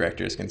Michigan Air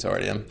Directors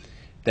Consortium.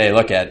 They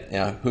look at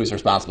who's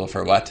responsible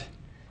for what.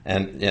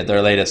 And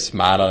their latest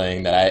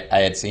modeling that I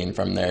had seen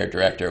from their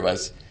director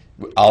was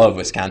all of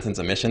Wisconsin's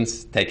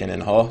emissions taken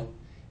in whole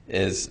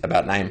is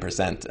about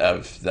 9%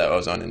 of the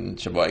ozone in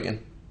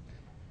Sheboygan.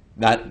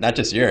 Not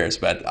just yours,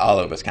 but all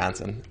of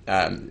Wisconsin.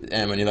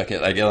 And when you look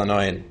at like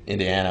Illinois and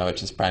Indiana,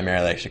 which is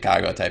primarily like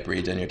Chicago type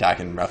region, you're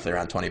talking roughly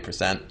around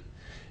 20%.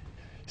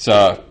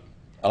 So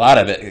a lot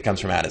of it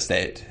comes from out of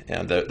state.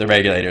 The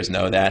regulators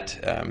know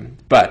that.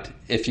 But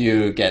if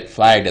you get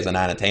flagged as a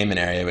non-attainment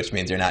area, which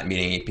means you're not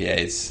meeting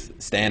EPA's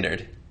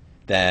standard,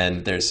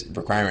 then there's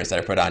requirements that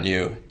are put on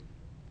you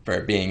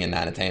for being in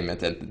non-attainment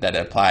that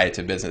apply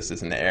to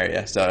businesses in the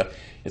area. So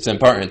it's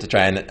important to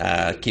try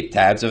and keep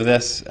tabs of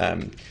this.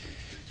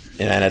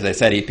 And as I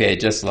said, EPA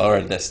just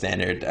lowered this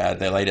standard.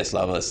 The latest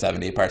level is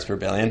 70 parts per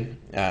billion.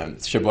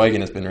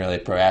 Sheboygan has been really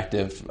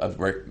proactive of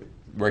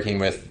working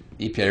with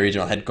EPA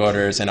regional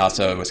headquarters and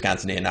also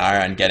Wisconsin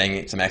DNR on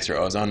getting some extra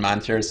ozone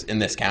monitors in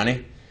this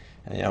county.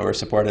 And, we're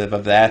supportive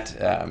of that.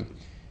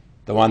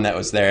 The one that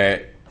was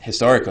there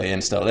historically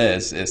and still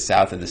is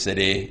south of the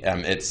city.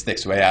 It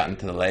sticks way out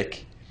into the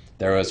lake.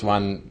 There was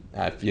one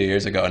a few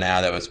years ago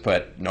now that was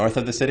put north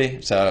of the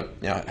city, so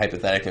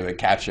hypothetically would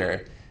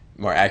capture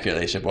more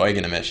accurately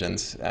Sheboygan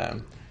emissions,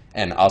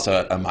 and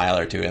also a mile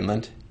or two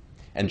inland.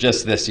 And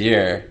just this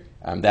year,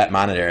 that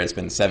monitor has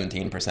been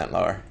 17%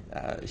 lower.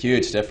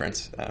 Huge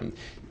difference.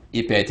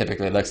 EPA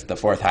typically looks at the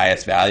fourth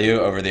highest value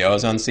over the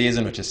ozone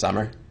season, which is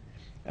summer.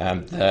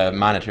 The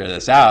monitor to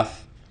the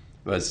south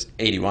was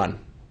 81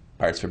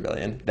 parts per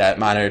billion. That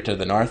monitor to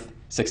the north,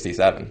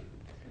 67.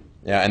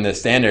 And the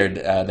standard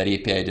that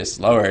EPA just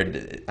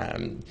lowered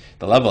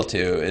the level to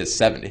is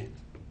 70.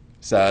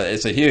 So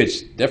it's a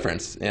huge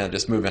difference,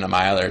 just moving a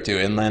mile or two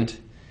inland,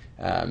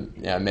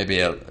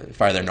 maybe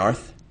farther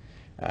north.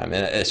 And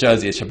it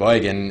shows you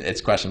Sheboygan,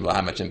 it's questionable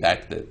how much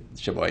impact that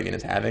Sheboygan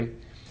is having.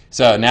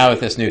 So now with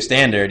this new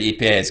standard,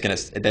 EPA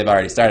is they've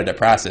already started a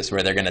process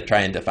where they're going to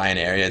try and define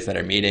areas that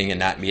are meeting and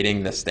not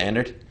meeting the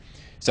standard.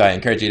 So I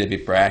encourage you to be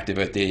proactive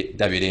with the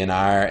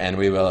WDNR, and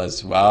we will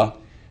as well.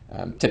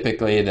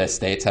 Typically, the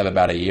states have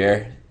about a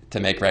year to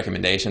make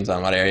recommendations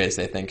on what areas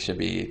they think should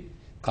be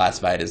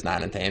classified as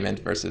non-attainment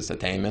versus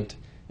attainment,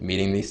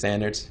 meeting these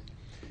standards.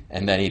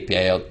 And then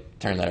EPA will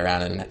turn that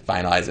around and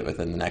finalize it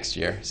within the next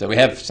year. So we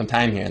have some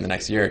time here in the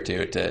next year or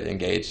two to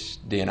engage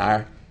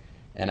DNR.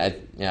 And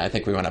I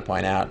think we want to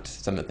point out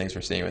some of the things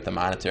we're seeing with the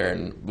monitor,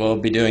 and we'll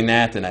be doing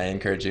that, and I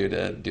encourage you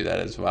to do that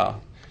as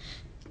well.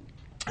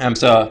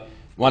 So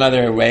one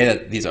other way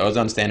that these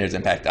ozone standards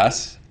impact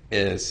us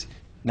is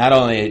not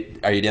only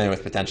are you dealing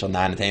with potential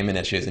non-attainment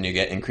issues and you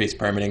get increased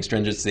permitting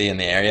stringency in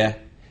the area,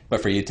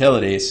 but for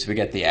utilities, we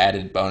get the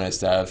added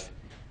bonus of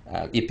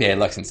EPA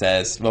looks and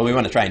says, well, we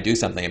want to try and do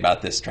something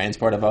about this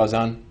transport of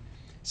ozone.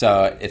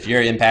 So if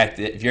your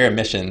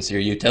emissions,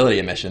 your utility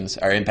emissions,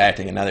 are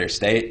impacting another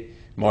state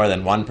more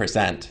than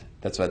 1%,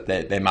 that's what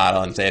they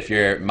model and say, if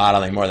you're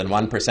modeling more than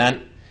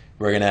 1%,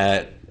 we're going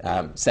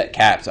to set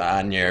caps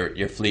on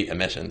your fleet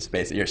emissions,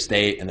 basically your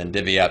state, and then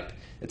divvy up.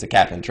 It's a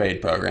cap and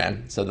trade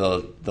program, so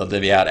they'll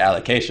divvy out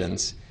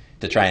allocations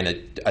to try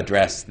and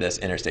address this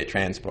interstate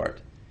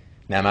transport.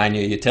 Now, mind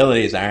you,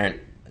 utilities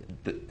aren't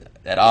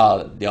at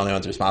all the only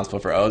ones responsible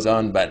for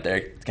ozone, but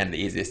they're kind of the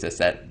easiest to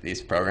set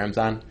these programs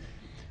on.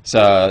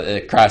 So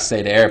the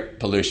cross-state air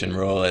pollution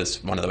rule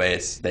is one of the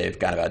ways they've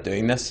gone about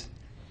doing this,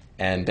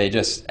 and they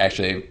just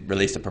actually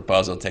released a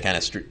proposal to kind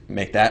of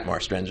make that more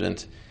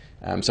stringent.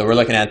 So we're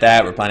looking at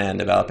that. We're planning on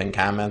developing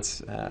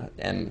comments,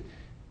 and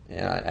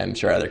I'm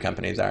sure other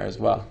companies are as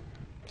well.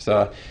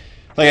 So,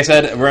 like I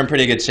said, we're in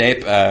pretty good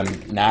shape.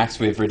 NOx,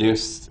 we've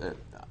reduced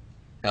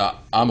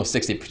almost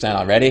 60%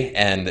 already,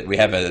 and we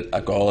have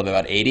a goal of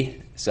about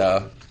 80.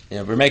 So,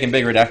 we're making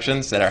big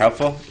reductions that are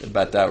helpful,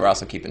 but we're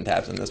also keeping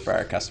tabs on this for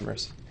our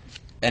customers.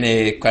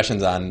 Any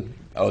questions on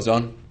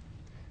ozone?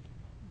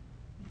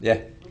 Yeah?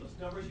 Were those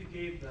numbers you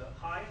gave the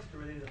highest,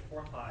 or were they the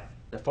fourth high?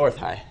 The fourth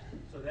high.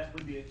 So that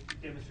would be a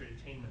demonstrated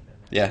attainment then?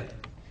 Yeah.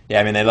 Yeah,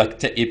 I mean,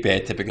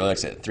 EPA typically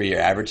looks at 3-year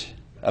average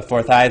of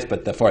fourth highs,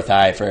 but the fourth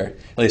high for,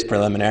 at least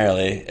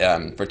preliminarily,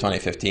 for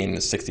 2015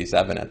 is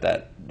 67 at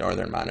that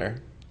northern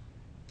monitor.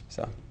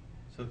 So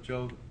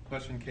Joe, the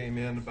question came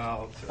in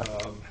about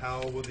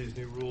how will these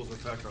new rules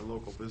affect our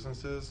local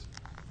businesses?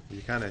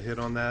 You kind of hit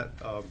on that.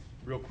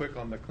 Real quick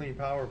on the Clean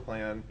Power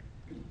Plan,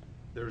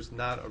 there's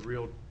not a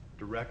real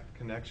direct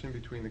connection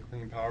between the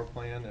Clean Power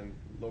Plan and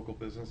local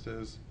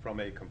businesses from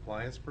a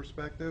compliance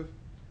perspective.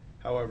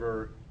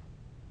 However,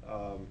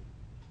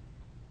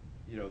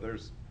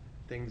 there's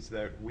things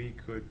that we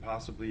could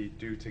possibly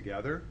do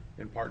together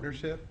in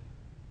partnership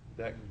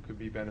that could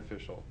be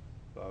beneficial.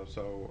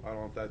 So I don't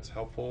know if that's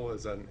helpful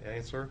as an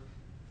answer,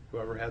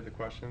 whoever had the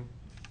question,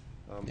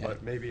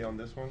 but maybe on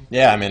this one.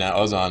 Yeah, I mean,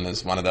 ozone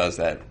is one of those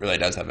that really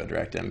does have a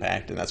direct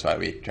impact, and that's why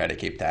we try to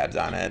keep tabs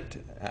on it.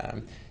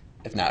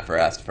 If not for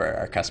us, for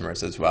our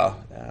customers as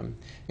well.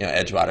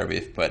 Edgewater,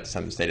 we've put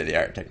some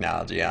state-of-the-art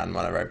technology on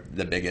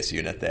the biggest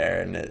unit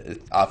there, and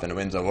it often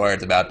wins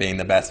awards about being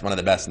the best, one of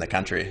the best in the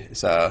country.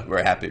 So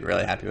we're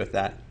really happy with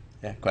that.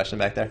 Yeah, question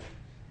back there?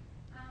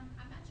 I'm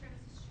not sure if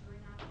this is true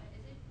or not, but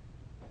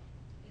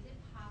is it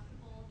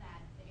possible that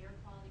the air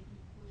quality can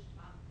be pushed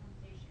up from,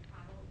 say,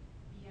 Chicago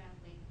via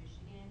Lake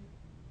Michigan,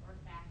 or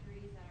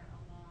factories that are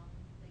along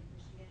Lake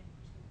Michigan,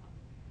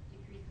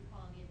 decrease the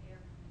quality of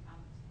air coming out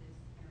to this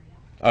area?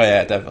 Oh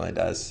yeah, it definitely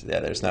does. Yeah,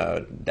 there's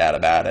no doubt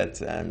about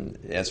it. And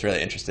it's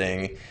really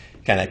interesting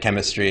kind of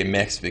chemistry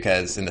mix,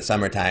 because in the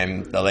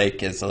summertime the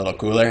lake is a little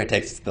cooler. It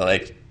takes the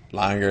lake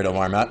longer to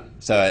warm up,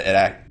 so it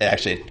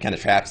actually kind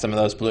of traps some of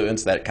those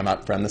pollutants that come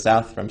up from the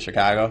south, from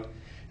Chicago.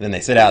 And then they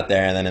sit out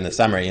there, and then in the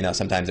summer,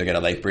 sometimes you'll get a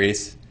lake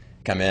breeze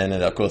come in and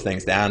it'll cool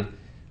things down.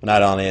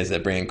 not only is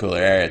it bringing cooler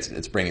air,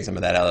 it's bringing some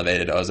of that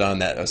elevated ozone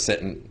that was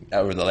sitting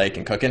over the lake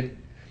and cooking.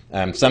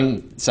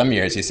 Some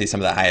years you see some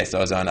of the highest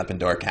ozone up in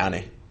Door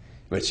County,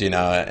 which,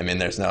 I mean,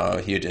 there's no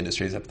huge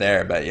industries up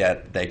there, but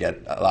yet they get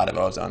a lot of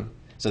ozone.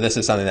 So this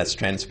is something that's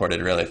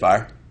transported really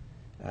far.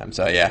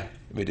 So yeah,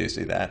 we do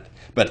see that.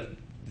 But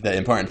the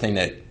important thing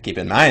to keep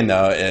in mind,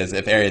 though, is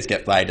if areas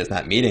get flagged as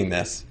not meeting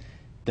this,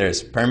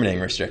 there's permitting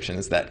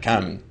restrictions that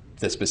come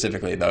to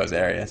specifically those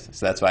areas.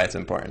 So that's why it's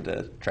important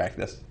to track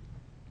this.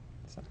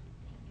 So,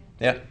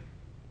 yeah.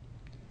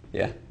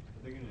 Yeah. Are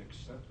they going to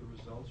accept the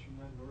results from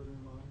that northern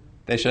line?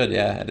 They should,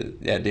 yeah.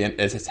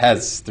 It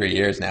has 3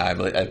 years now. I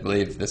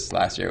believe this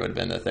last year would have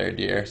been the 3rd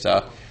year.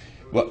 So,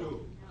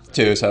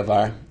 two so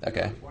far?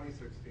 Okay.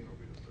 2016 will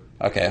be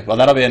the 3rd. Okay, well,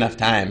 that'll be enough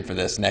time for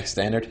this next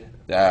standard.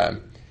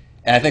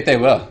 And I think they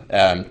will.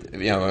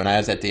 When I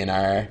was at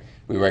DNR,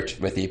 we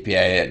worked with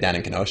EPA down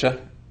in Kenosha.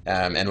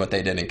 And what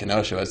they did in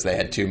Kenosha was they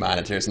had 2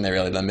 monitors, and they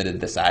really limited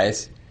the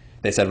size.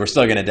 They said, we're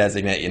still going to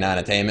designate you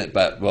non-attainment,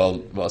 but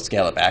we'll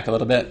scale it back a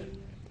little bit.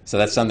 So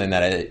that's something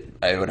that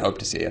I would hope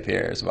to see up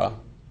here as well.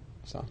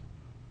 So,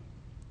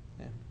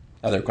 yeah.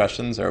 Other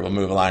questions, or we'll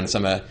move along.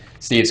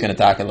 Steve's going to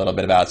talk a little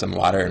bit about some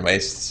water and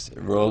waste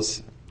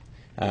rules.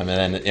 And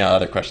then,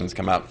 other questions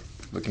come up.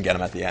 We can get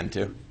them at the end,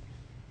 too.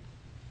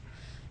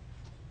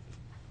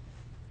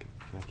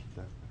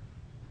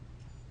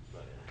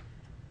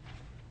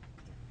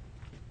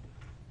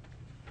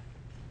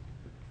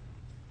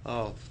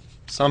 Oh,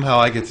 somehow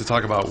I get to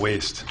talk about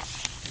waste.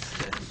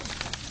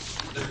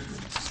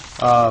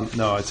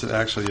 No, it's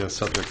actually a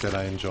subject that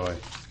I enjoy.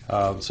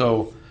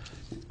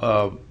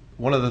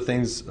 One of the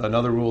things,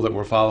 another rule that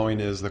we're following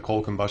is the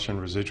coal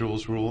combustion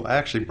residuals rule. I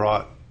actually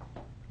brought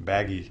 2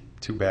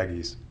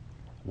 baggies,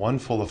 one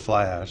full of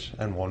fly ash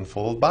and one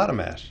full of bottom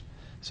ash.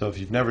 So if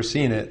you've never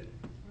seen it,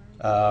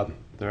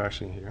 they're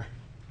actually here.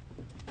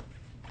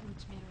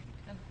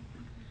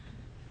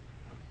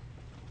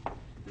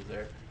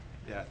 Dessert.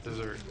 Yeah,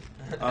 dessert.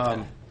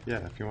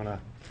 Yeah, if you want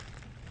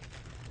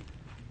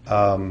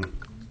to.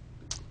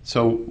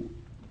 So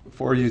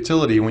for a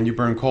utility, when you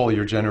burn coal,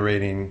 you're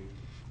generating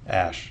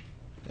ash.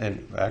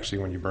 And actually,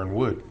 when you burn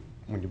wood,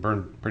 when you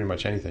burn pretty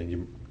much anything,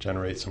 you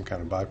generate some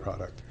kind of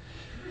byproduct.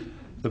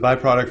 The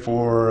byproduct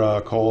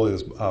for coal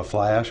is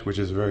fly ash, which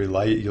is very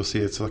light. You'll see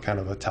it's a kind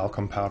of a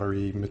talcum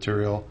powdery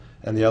material.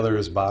 And the other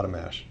is bottom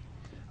ash.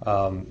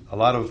 A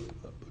lot of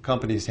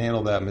companies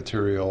handle that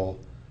material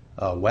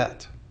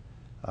wet.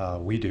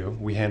 We do.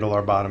 We handle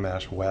our bottom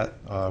ash wet.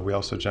 We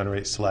also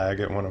generate slag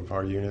at one of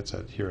our units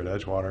here at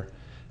Edgewater.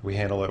 We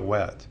handle it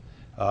wet.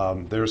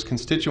 There's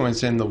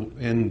constituents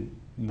in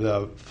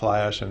the fly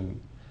ash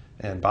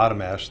and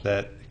bottom ash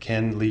that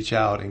can leach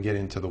out and get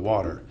into the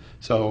water.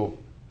 So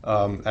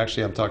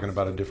actually, I'm talking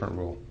about a different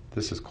rule.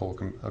 This is coal.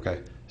 Okay.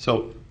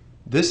 So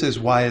this is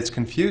why it's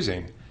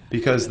confusing,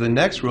 because the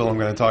next rule I'm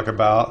going to talk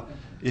about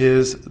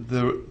is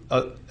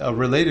a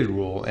related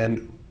rule,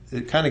 and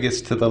it kind of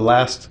gets to the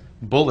last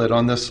bullet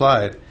on this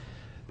slide.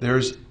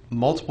 There's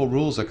multiple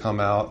rules that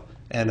come out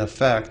and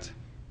affect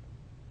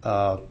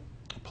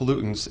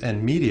pollutants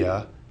and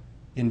media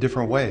in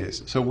different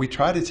ways. So we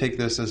try to take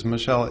this, as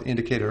Michelle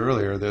indicated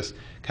earlier, this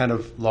kind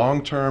of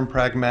long-term,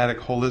 pragmatic,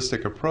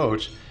 holistic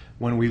approach.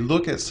 When we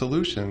look at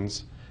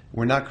solutions,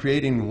 we're not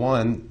creating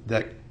one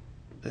that,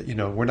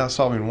 we're not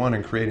solving one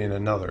and creating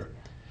another.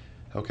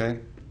 Okay?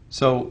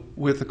 So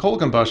with the coal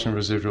combustion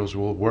residuals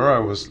rule, where I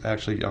was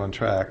actually on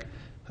track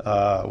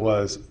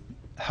was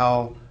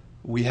how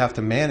we have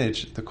to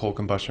manage the coal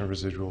combustion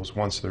residuals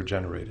once they're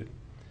generated.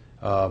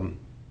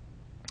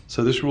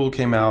 So this rule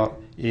came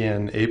out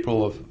in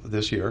April of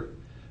this year,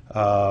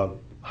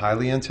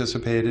 highly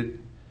anticipated,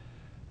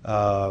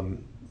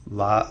 lot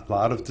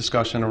of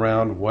discussion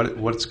around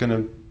what's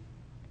going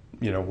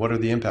to, what are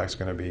the impacts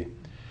going to be.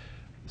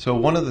 So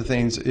one of the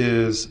things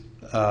is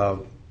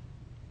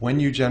when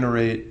you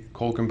generate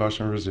coal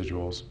combustion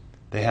residuals,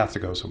 they have to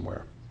go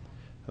somewhere.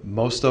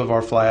 Most of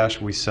our fly ash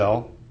we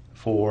sell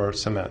for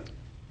cement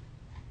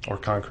or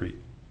concrete,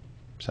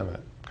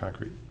 cement,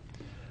 concrete.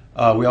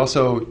 We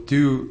also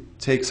do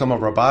take some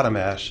of our bottom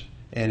ash,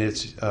 and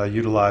it's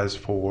utilized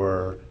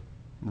for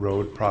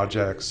road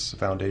projects,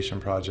 foundation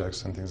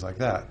projects, and things like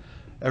that.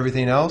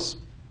 Everything else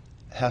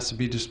has to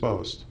be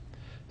disposed.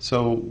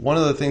 So one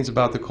of the things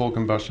about the coal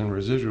combustion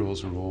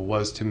residuals rule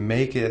was to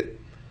make it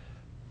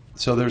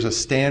so there's a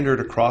standard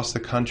across the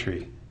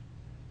country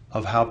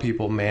of how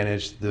people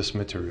manage this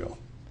material.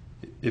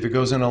 If it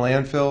goes in a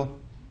landfill,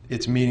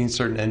 it's meeting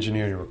certain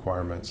engineering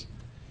requirements.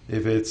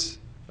 If it's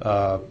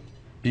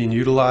being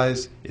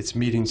utilized, it's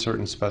meeting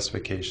certain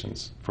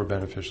specifications for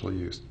beneficial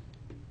use.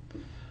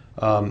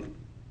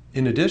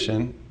 In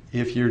addition,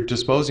 if you're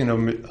disposing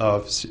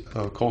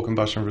of coal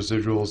combustion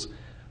residuals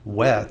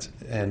wet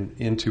and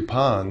into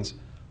ponds,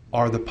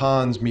 are the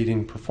ponds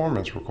meeting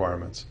performance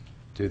requirements?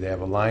 Do they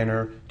have a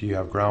liner? Do you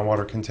have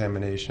groundwater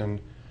contamination?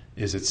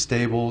 Is it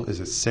stable? Is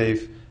it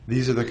safe?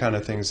 These are the kind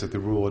of things that the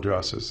rule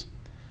addresses.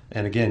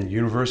 And again,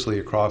 universally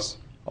across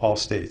all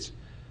states.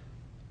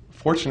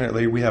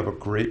 Fortunately, we have a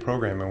great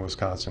program in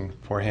Wisconsin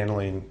for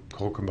handling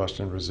coal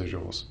combustion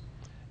residuals.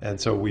 And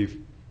so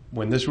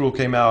when this rule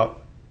came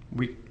out,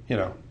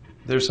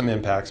 there's some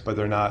impacts, but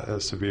they're not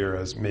as severe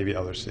as maybe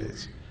other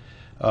states.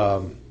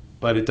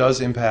 But it does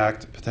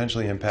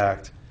potentially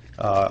impact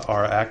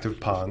our active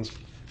ponds.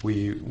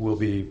 We will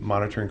be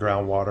monitoring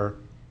groundwater.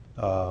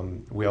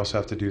 We also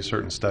have to do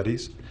certain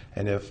studies.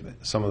 And if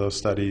some of those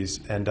studies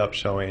end up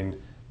showing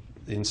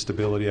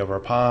instability of our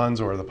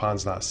ponds or the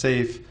pond's not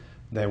safe,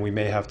 then we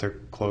may have to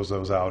close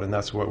those out. And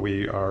that's what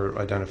we are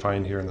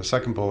identifying here in the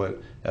second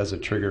bullet as a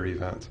trigger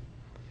event.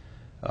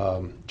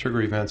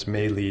 Trigger events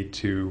may lead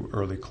to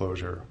early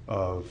closure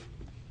of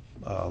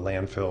a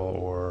landfill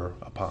or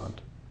a pond.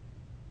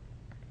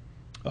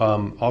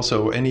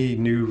 Also, any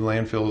new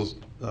landfills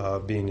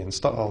being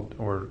installed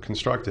or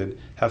constructed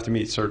have to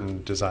meet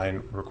certain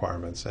design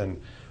requirements.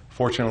 And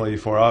fortunately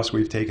for us,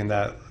 we've taken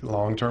that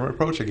long-term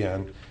approach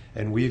again,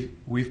 and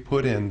we've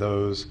put in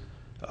those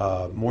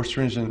more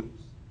stringent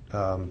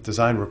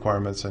design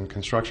requirements and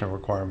construction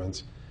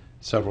requirements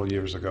several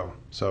years ago.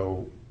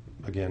 So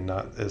again,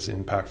 not as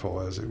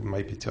impactful as it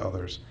might be to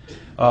others.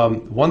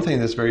 One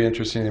thing that's very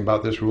interesting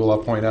about this rule, I'll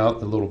point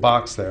out the little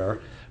box there,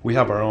 we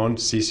have our own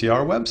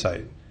CCR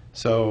website.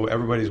 So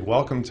everybody's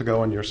welcome to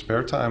go in your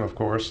spare time, of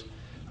course,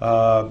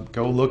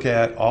 go look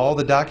at all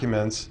the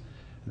documents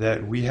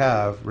that we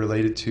have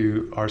related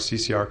to our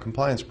CCR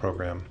compliance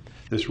program.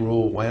 This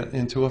rule went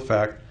into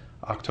effect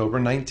October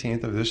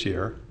 19th of this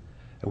year.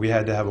 And we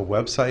had to have a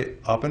website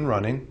up and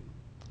running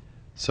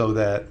so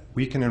that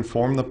we can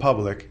inform the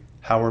public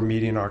how we're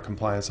meeting our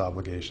compliance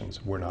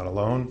obligations. We're not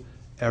alone.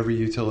 Every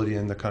utility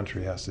in the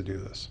country has to do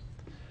this.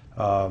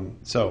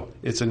 So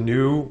it's a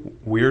new,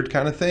 weird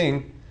kind of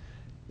thing.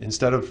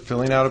 Instead of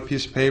filling out a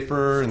piece of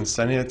paper and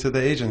sending it to the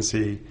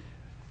agency,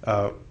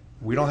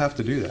 we don't have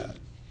to do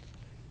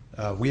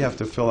that. We have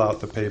to fill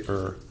out the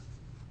paper,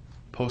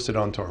 post it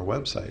onto our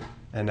website,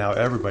 and now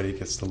everybody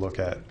gets to look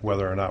at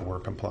whether or not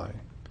we're complying.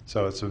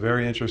 So it's a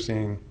very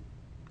interesting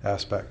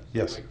aspect.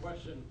 Yes? My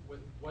question with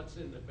what's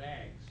in the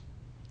bags,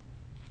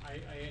 I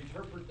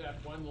interpret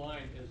that one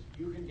line as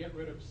you can get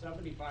rid of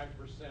 75%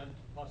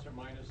 plus or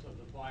minus of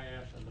the fly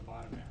ash and the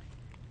bottom ash.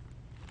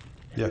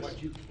 And Yes.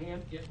 what you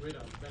can't get rid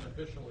of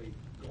beneficially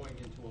going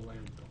into a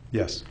landfill.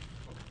 Yes.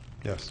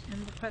 Yes.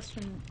 And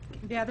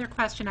the other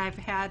question I've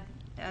had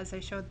as I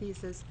showed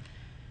these is,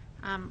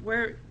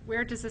 where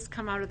does this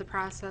come out of the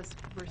process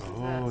versus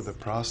Oh, this? the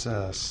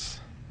process.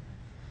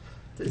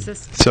 Is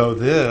this So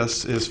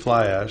this is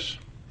fly ash,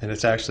 and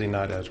it's actually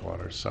not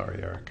Edgewater.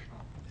 Sorry, Eric.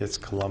 It's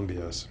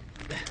Columbia's.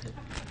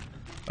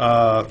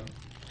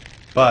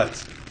 But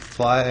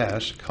fly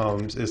ash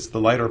it's the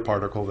lighter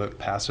particle that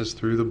passes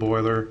through the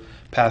boiler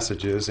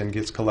passages and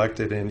gets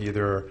collected in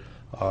either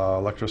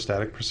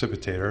electrostatic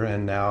precipitator,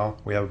 and now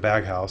we have a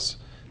bag house.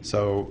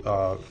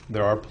 So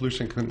there are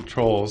pollution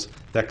controls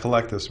that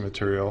collect this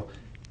material.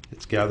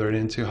 It's gathered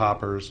into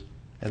hoppers,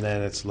 and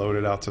then it's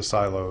loaded out to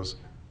silos,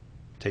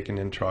 taken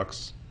in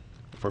trucks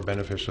for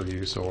beneficial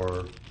use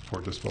or for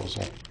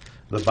disposal.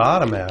 The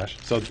bottom ash,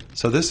 so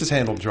this is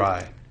handled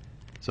dry.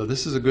 So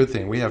this is a good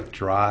thing. We have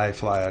dry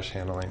fly ash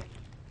handling.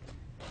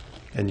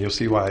 And you'll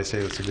see why I say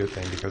it's a good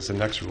thing, because the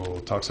next rule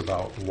talks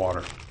about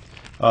water.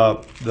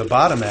 The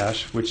bottom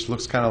ash, which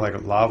looks kind of like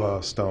a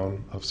lava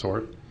stone of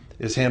sort,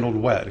 is handled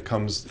wet.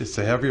 It's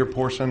the heavier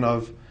portion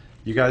of,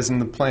 you guys in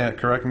the plant,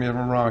 correct me if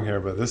I'm wrong here,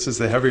 but this is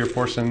the heavier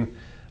portion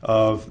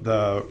of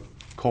the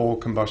coal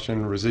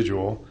combustion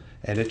residual,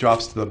 and it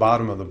drops to the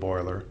bottom of the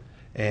boiler,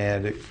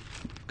 and it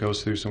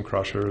goes through some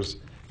crushers,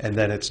 and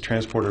then it's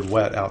transported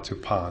wet out to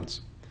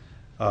ponds,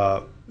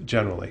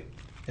 generally.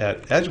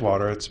 At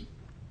Edgewater,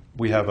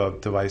 we have a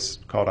device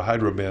called a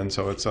hydro bin,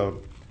 so it's a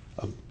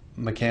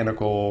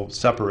mechanical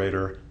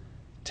separator,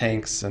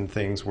 tanks and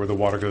things where the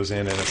water goes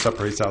in and it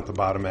separates out the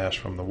bottom ash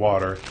from the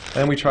water.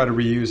 And we try to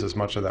reuse as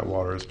much of that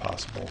water as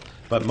possible.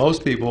 But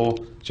most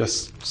people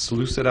just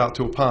sluice it out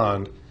to a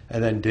pond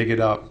and then dig it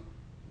up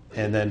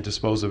and then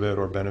dispose of it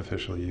or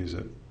beneficially use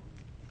it.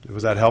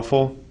 Was that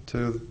helpful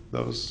to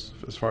those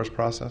as far as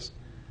process?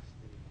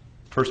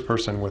 First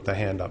person with the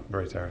hand up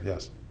right there,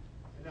 yes.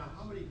 Now,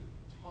 how many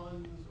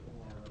tons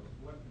or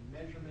what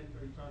measurement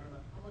are you talking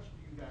about? How much do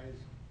you guys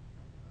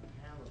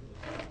handle this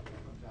stuff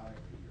that comes out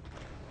every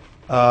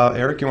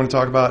year? Eric, you want to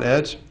talk about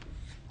Edge?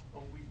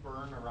 Well, we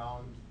burn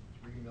around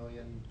 3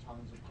 million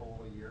tons of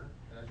coal a year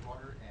at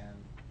Edgewater, and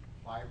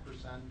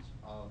 5%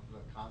 of the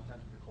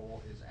content of the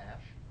coal is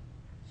ash.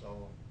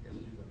 So you have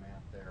to do the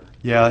math there.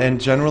 Yeah,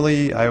 and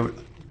generally,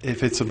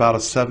 if it's about a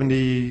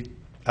 70,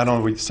 I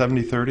don't know,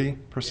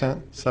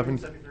 70-30%?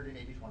 70? 70-30 and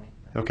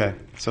 80-20. Okay,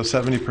 so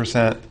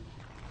 70%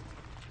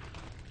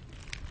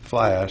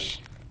 fly ash,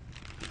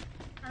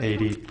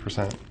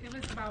 80%. It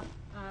was about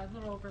a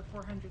little over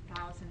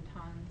 400,000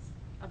 tons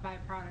of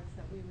byproducts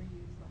that we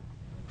reused last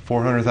year.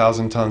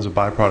 400,000 tons of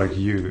byproduct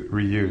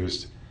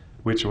reused,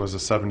 which was a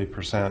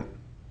 70%,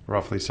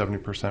 roughly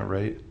 70%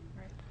 rate.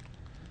 Right.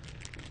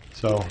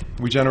 So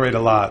we generate a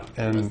lot,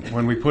 and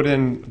when we put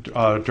in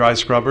dry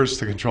scrubbers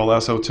to control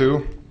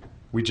SO2,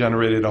 we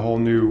created a whole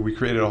new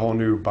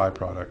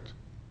byproduct,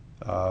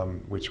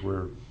 which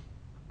we're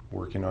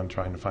working on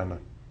trying to find a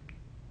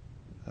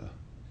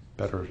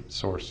better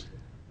source.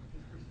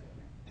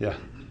 Yeah.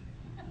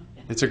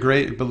 It's a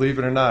great, believe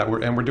it or not,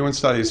 we're doing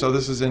studies, so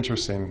this is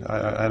interesting.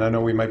 And I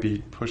know we might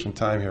be pushing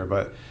time here,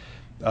 but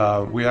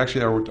we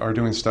actually are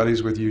doing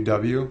studies with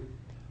UW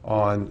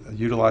on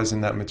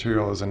utilizing that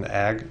material as an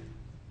ag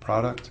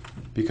product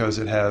because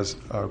it has,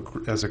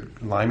 as a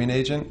liming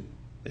agent,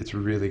 it's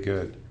really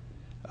good.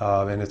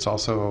 And it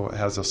also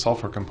has a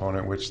sulfur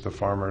component, which the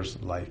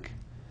farmers like.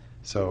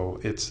 So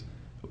it's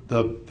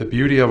the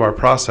beauty of our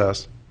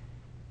process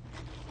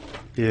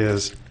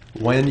is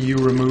when you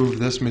remove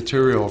this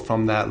material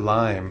from that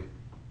lime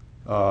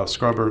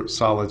scrubber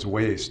solids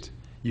waste,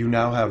 you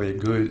now have a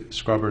good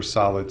scrubber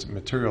solids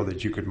material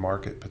that you could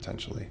market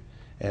potentially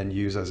and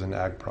use as an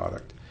ag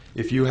product.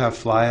 If you have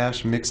fly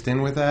ash mixed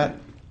in with that,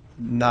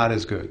 not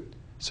as good.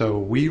 So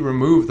we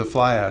remove the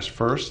fly ash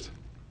first.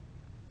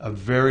 A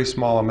very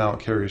small amount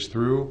carries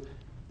through.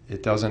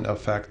 It doesn't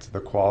affect the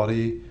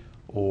quality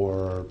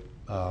or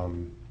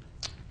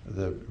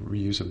the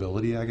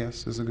reusability, I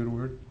guess is a good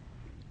word.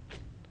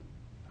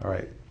 All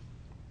right,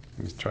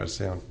 let me try to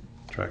stay on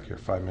track here.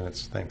 5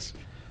 minutes, thanks.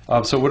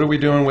 So what are we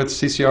doing with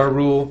CCR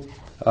rule?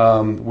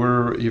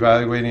 We're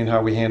evaluating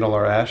how we handle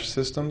our ash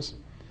systems.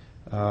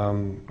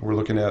 We're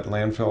looking at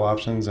landfill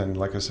options, and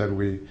like I said,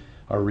 we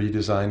are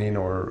redesigning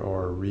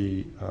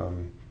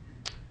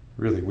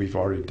really we've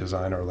already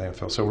designed our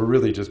landfill. So we're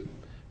really just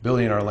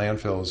building our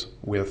landfills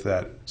with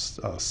that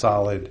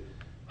solid,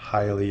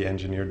 highly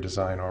engineered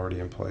design already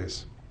in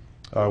place.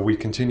 We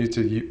continue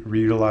to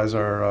reutilize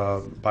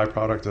our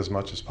byproduct as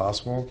much as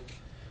possible.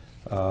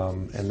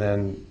 And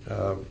then,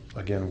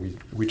 again,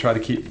 we try to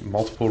keep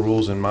multiple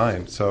rules in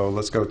mind. So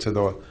let's go to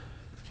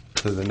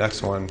the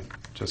next one,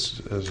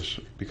 just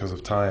because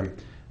of time.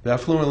 The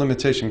Effluent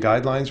Limitation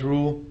Guidelines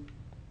rule,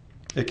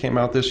 it came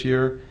out this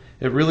year.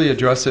 It really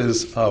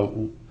addresses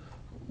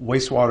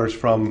wastewaters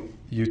from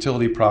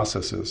utility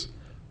processes,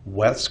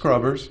 wet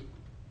scrubbers,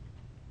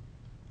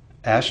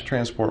 ash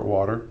transport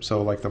water,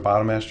 so like the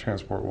bottom ash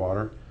transport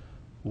water,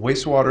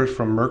 wastewaters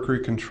from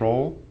mercury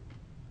control,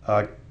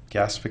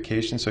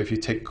 gasification, so if you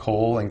take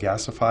coal and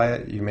gasify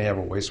it, you may have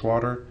a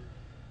wastewater,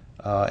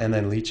 and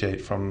then leachate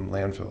from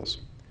landfills.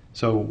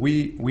 So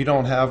we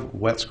don't have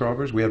wet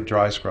scrubbers, we have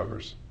dry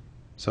scrubbers.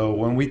 So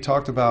when we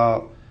talked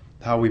about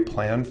how we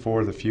plan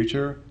for the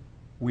future,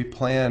 we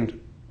planned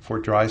for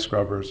dry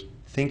scrubbers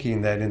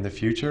thinking that in the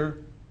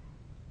future,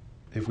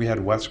 if we had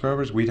wet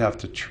scrubbers, we'd have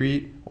to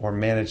treat or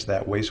manage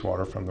that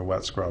wastewater from the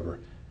wet scrubber.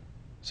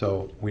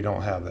 So we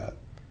don't have that.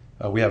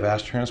 We have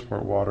ash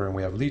transport water and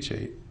we have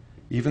leachate.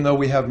 Even though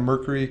we have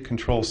mercury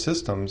control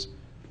systems,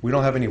 we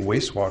don't have any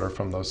wastewater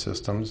from those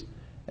systems,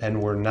 and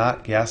we're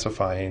not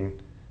gasifying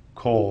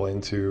coal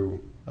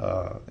into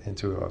a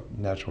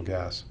natural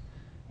gas.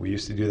 We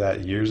used to do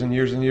that years and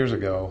years and years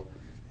ago,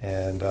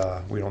 and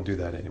we don't do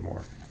that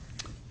anymore.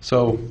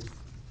 So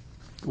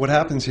what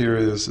happens here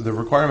is the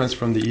requirements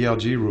from the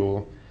ELG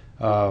rule,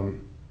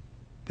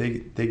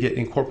 they get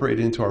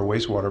incorporated into our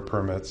wastewater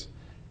permits,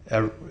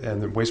 and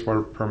the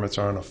wastewater permits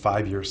are on a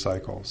 5-year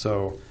cycle.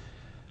 So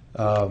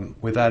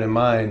with that in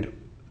mind,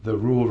 the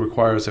rule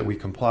requires that we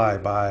comply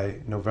by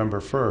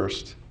November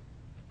 1st,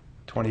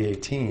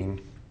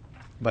 2018,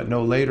 but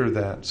no later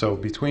than, so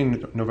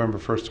between November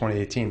 1st,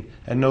 2018,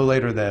 and no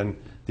later than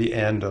the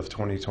end of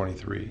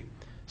 2023.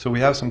 So we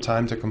have some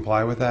time to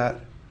comply with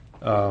that,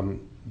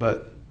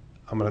 but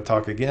I'm going to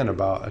talk again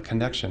about a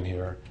connection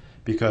here,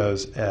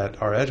 because at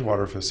our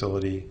Edgewater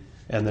facility,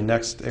 and the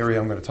next area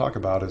I'm going to talk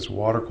about is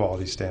water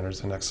quality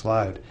standards, the next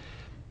slide,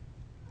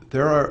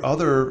 there are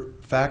other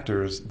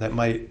factors that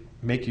might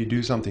make you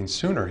do something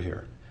sooner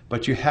here,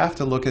 but you have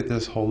to look at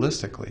this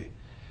holistically.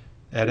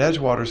 At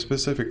Edgewater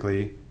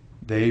specifically,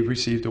 they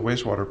received a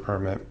wastewater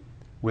permit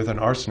with an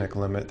arsenic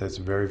limit that's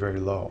very, very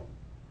low.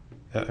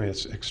 I mean,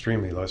 it's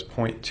extremely low. It's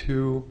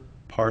 0.2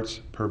 parts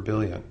per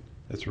billion.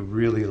 It's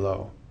really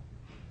low.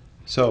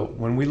 So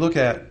when we look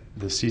at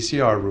the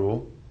CCR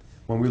rule,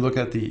 when we look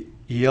at the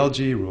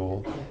ELG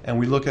rule, and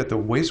we look at the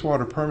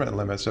wastewater permit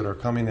limits that are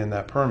coming in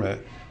that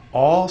permit,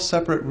 all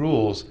separate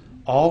rules,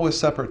 all with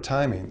separate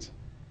timings,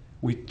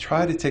 we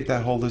try to take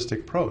that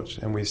holistic approach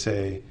and we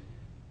say,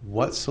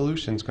 what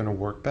solution is going to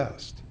work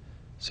best?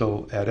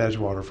 So at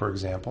Edgewater, for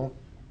example,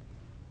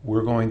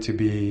 we're going to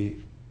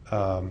be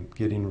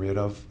getting rid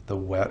of the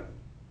wet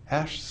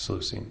ash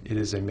sluicing. It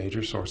is a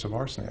major source of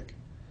arsenic.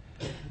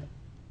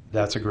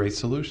 That's a great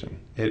solution.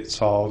 It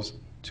solves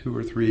 2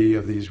 or 3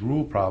 of these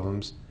rule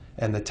problems,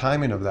 and the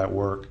timing of that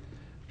work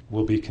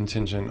will be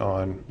contingent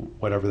on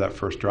whatever that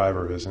first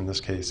driver is. In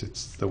this case,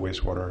 it's the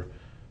wastewater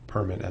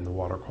permit and the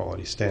water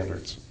quality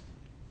standards.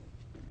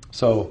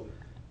 So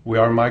we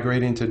are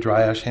migrating to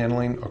dry ash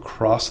handling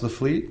across the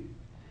fleet,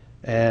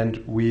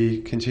 and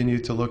we continue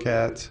to look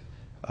at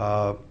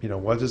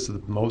what is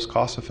the most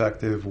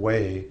cost-effective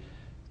way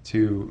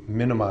to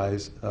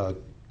minimize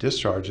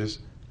discharges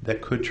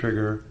that could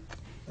trigger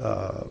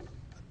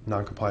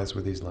noncompliance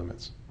with these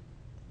limits.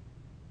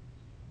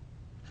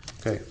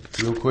 Okay,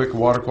 real quick,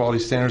 water quality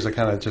standards, I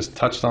kind of just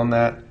touched on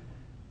that.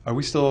 Are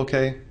we still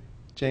okay,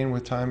 Jane,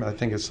 with time? I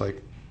think it's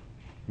like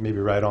maybe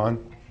right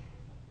on.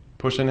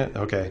 Pushing it?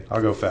 Okay,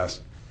 I'll go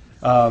fast.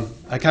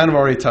 I kind of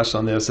already touched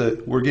on this,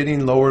 that we're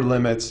getting lower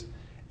limits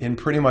in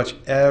pretty much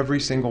every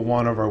single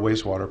one of our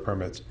wastewater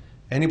permits.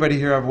 Anybody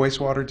here have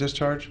wastewater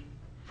discharge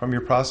from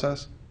your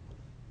process?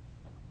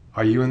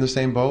 Are you in the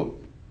same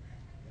boat?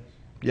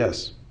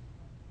 Yes.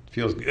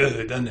 Feels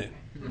good, doesn't it?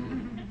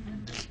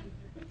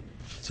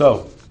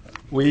 So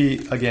we,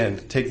 again,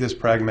 take this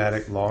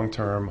pragmatic,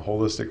 long-term,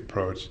 holistic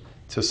approach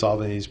to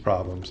solving these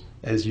problems.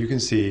 As you can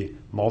see,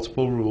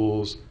 multiple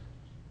rules,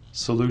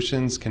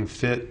 solutions can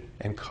fit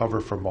and cover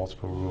for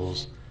multiple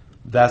rules.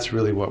 That's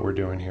really what we're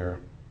doing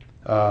here.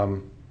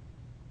 I'll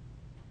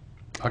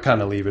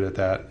kind of leave it at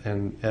that.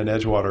 And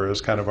Edgewater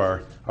is kind of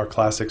our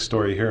classic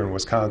story here in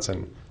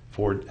Wisconsin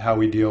for how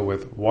we deal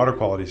with water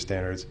quality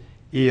standards,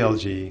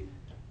 ELG,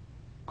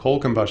 coal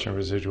combustion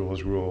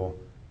residuals rule.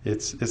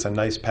 It's a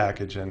nice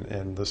package,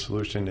 and the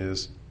solution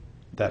is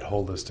that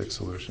holistic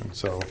solution.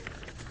 So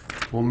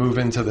we'll move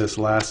into this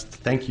last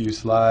thank you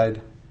slide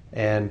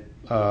and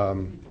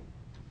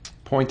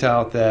point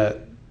out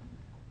that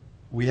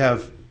we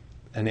have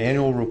an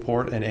annual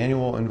report, an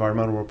annual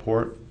environmental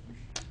report,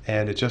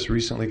 and it just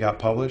recently got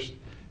published.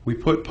 We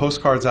put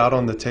postcards out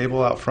on the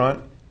table out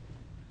front.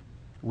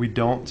 We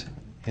don't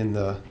in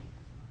a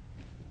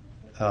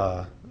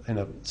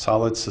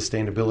solid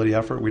sustainability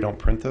effort. We don't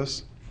print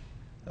this.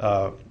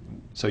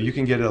 So you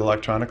can get it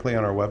electronically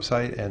on our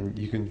website, and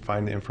you can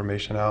find the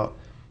information out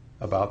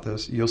about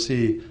this. You'll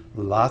see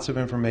lots of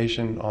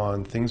information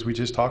on things we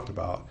just talked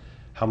about,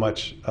 how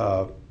much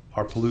our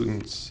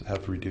pollutants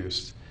have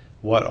reduced,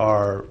 what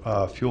our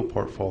fuel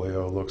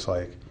portfolio looks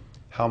like,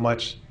 how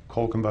much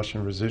coal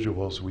combustion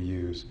residuals we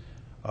use,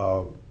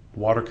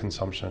 water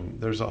consumption.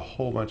 There's a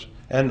whole bunch,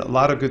 and a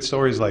lot of good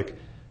stories like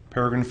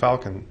peregrine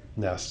falcon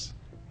nests,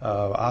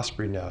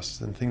 osprey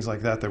nests, and things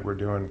like that we're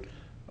doing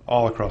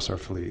all across our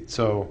fleet.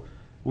 So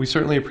we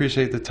certainly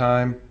appreciate the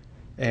time,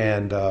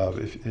 and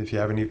if you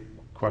have any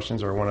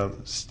questions or want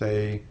to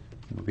stay,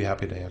 we'll be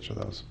happy to answer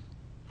those.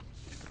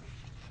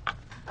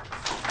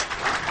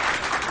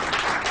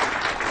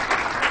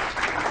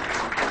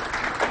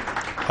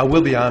 I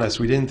will be honest,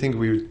 we didn't think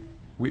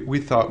we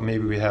thought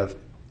maybe we have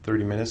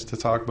 30 minutes to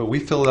talk, but we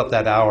filled up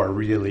that hour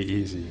really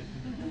easy.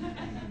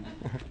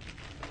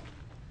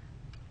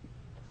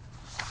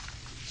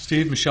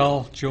 Steve,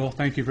 Michelle, Joel,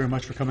 thank you very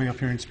much for coming up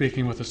here and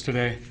speaking with us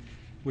today.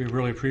 We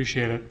really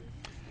appreciate it.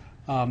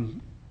 I'd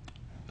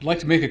like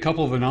to make a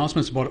couple of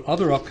announcements about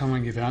other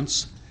upcoming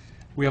events.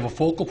 We have a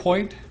focal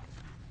point.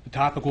 The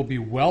topic will be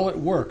Well at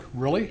Work.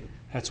 Really?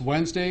 That's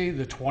Wednesday,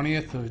 the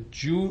 20th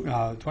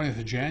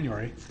of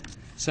January,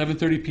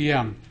 7:30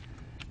 p.m.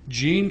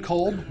 Gene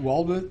Kolb,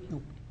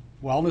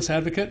 wellness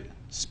advocate,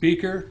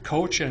 speaker,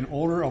 coach, and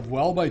owner of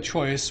Well by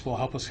Choice, will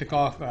help us kick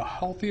off a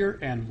healthier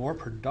and more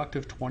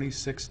productive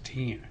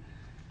 2016.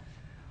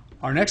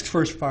 Our next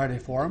First Friday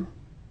Forum,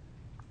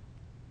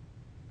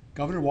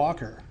 Governor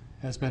Walker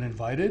has been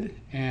invited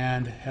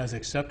and has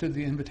accepted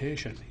the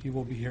invitation. He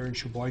will be here in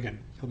Sheboygan.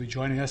 He'll be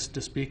joining us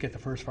to speak at the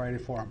First Friday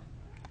Forum.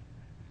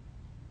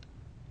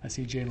 I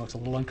see Jane looks a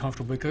little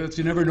uncomfortable because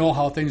you never know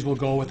how things will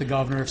go with the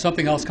governor if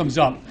something else comes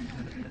up.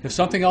 If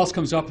something else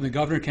comes up and the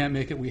governor can't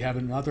make it, we have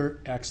another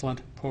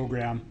excellent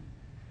program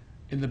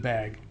in the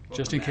bag,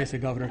 just in case the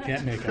governor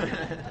can't make it.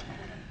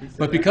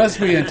 But because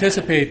we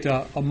anticipate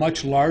a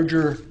much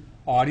larger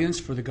audience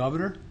for the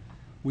governor,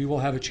 we will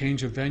have a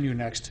change of venue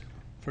next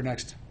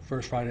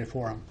First Friday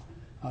Forum.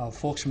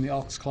 Folks from the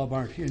Elks Club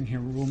aren't in here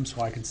room,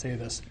 so I can say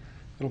this.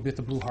 It'll be at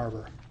the Blue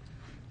Harbor.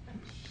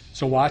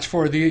 So watch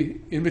for the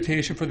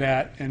invitation for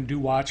that, and do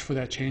watch for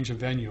that change of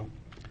venue.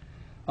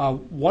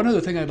 One other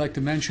thing I'd like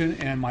to mention,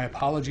 and my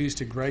apologies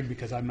to Greg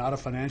because I'm not a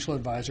financial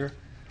advisor,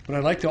 but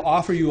I'd like to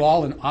offer you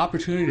all an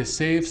opportunity to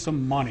save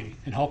some money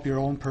and help your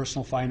own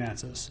personal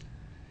finances.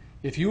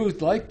 If you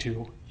would like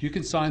to, you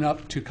can sign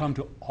up to come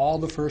to all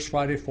the First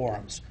Friday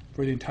Forums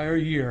for the entire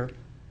year,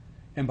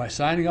 and by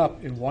signing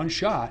up in one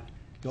shot,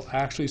 you'll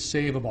actually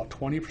save about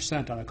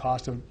 20% on the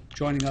cost of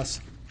joining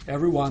us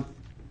every month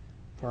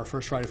for our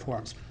First Friday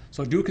Forums.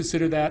 So do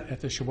consider that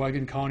at the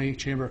Sheboygan County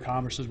Chamber of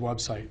Commerce's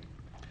website.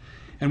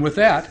 And with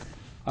that,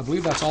 I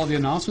believe that's all the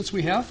announcements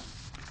we have.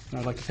 And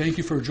I'd like to thank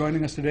you for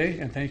joining us today,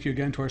 and thank you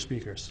again to our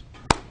speakers.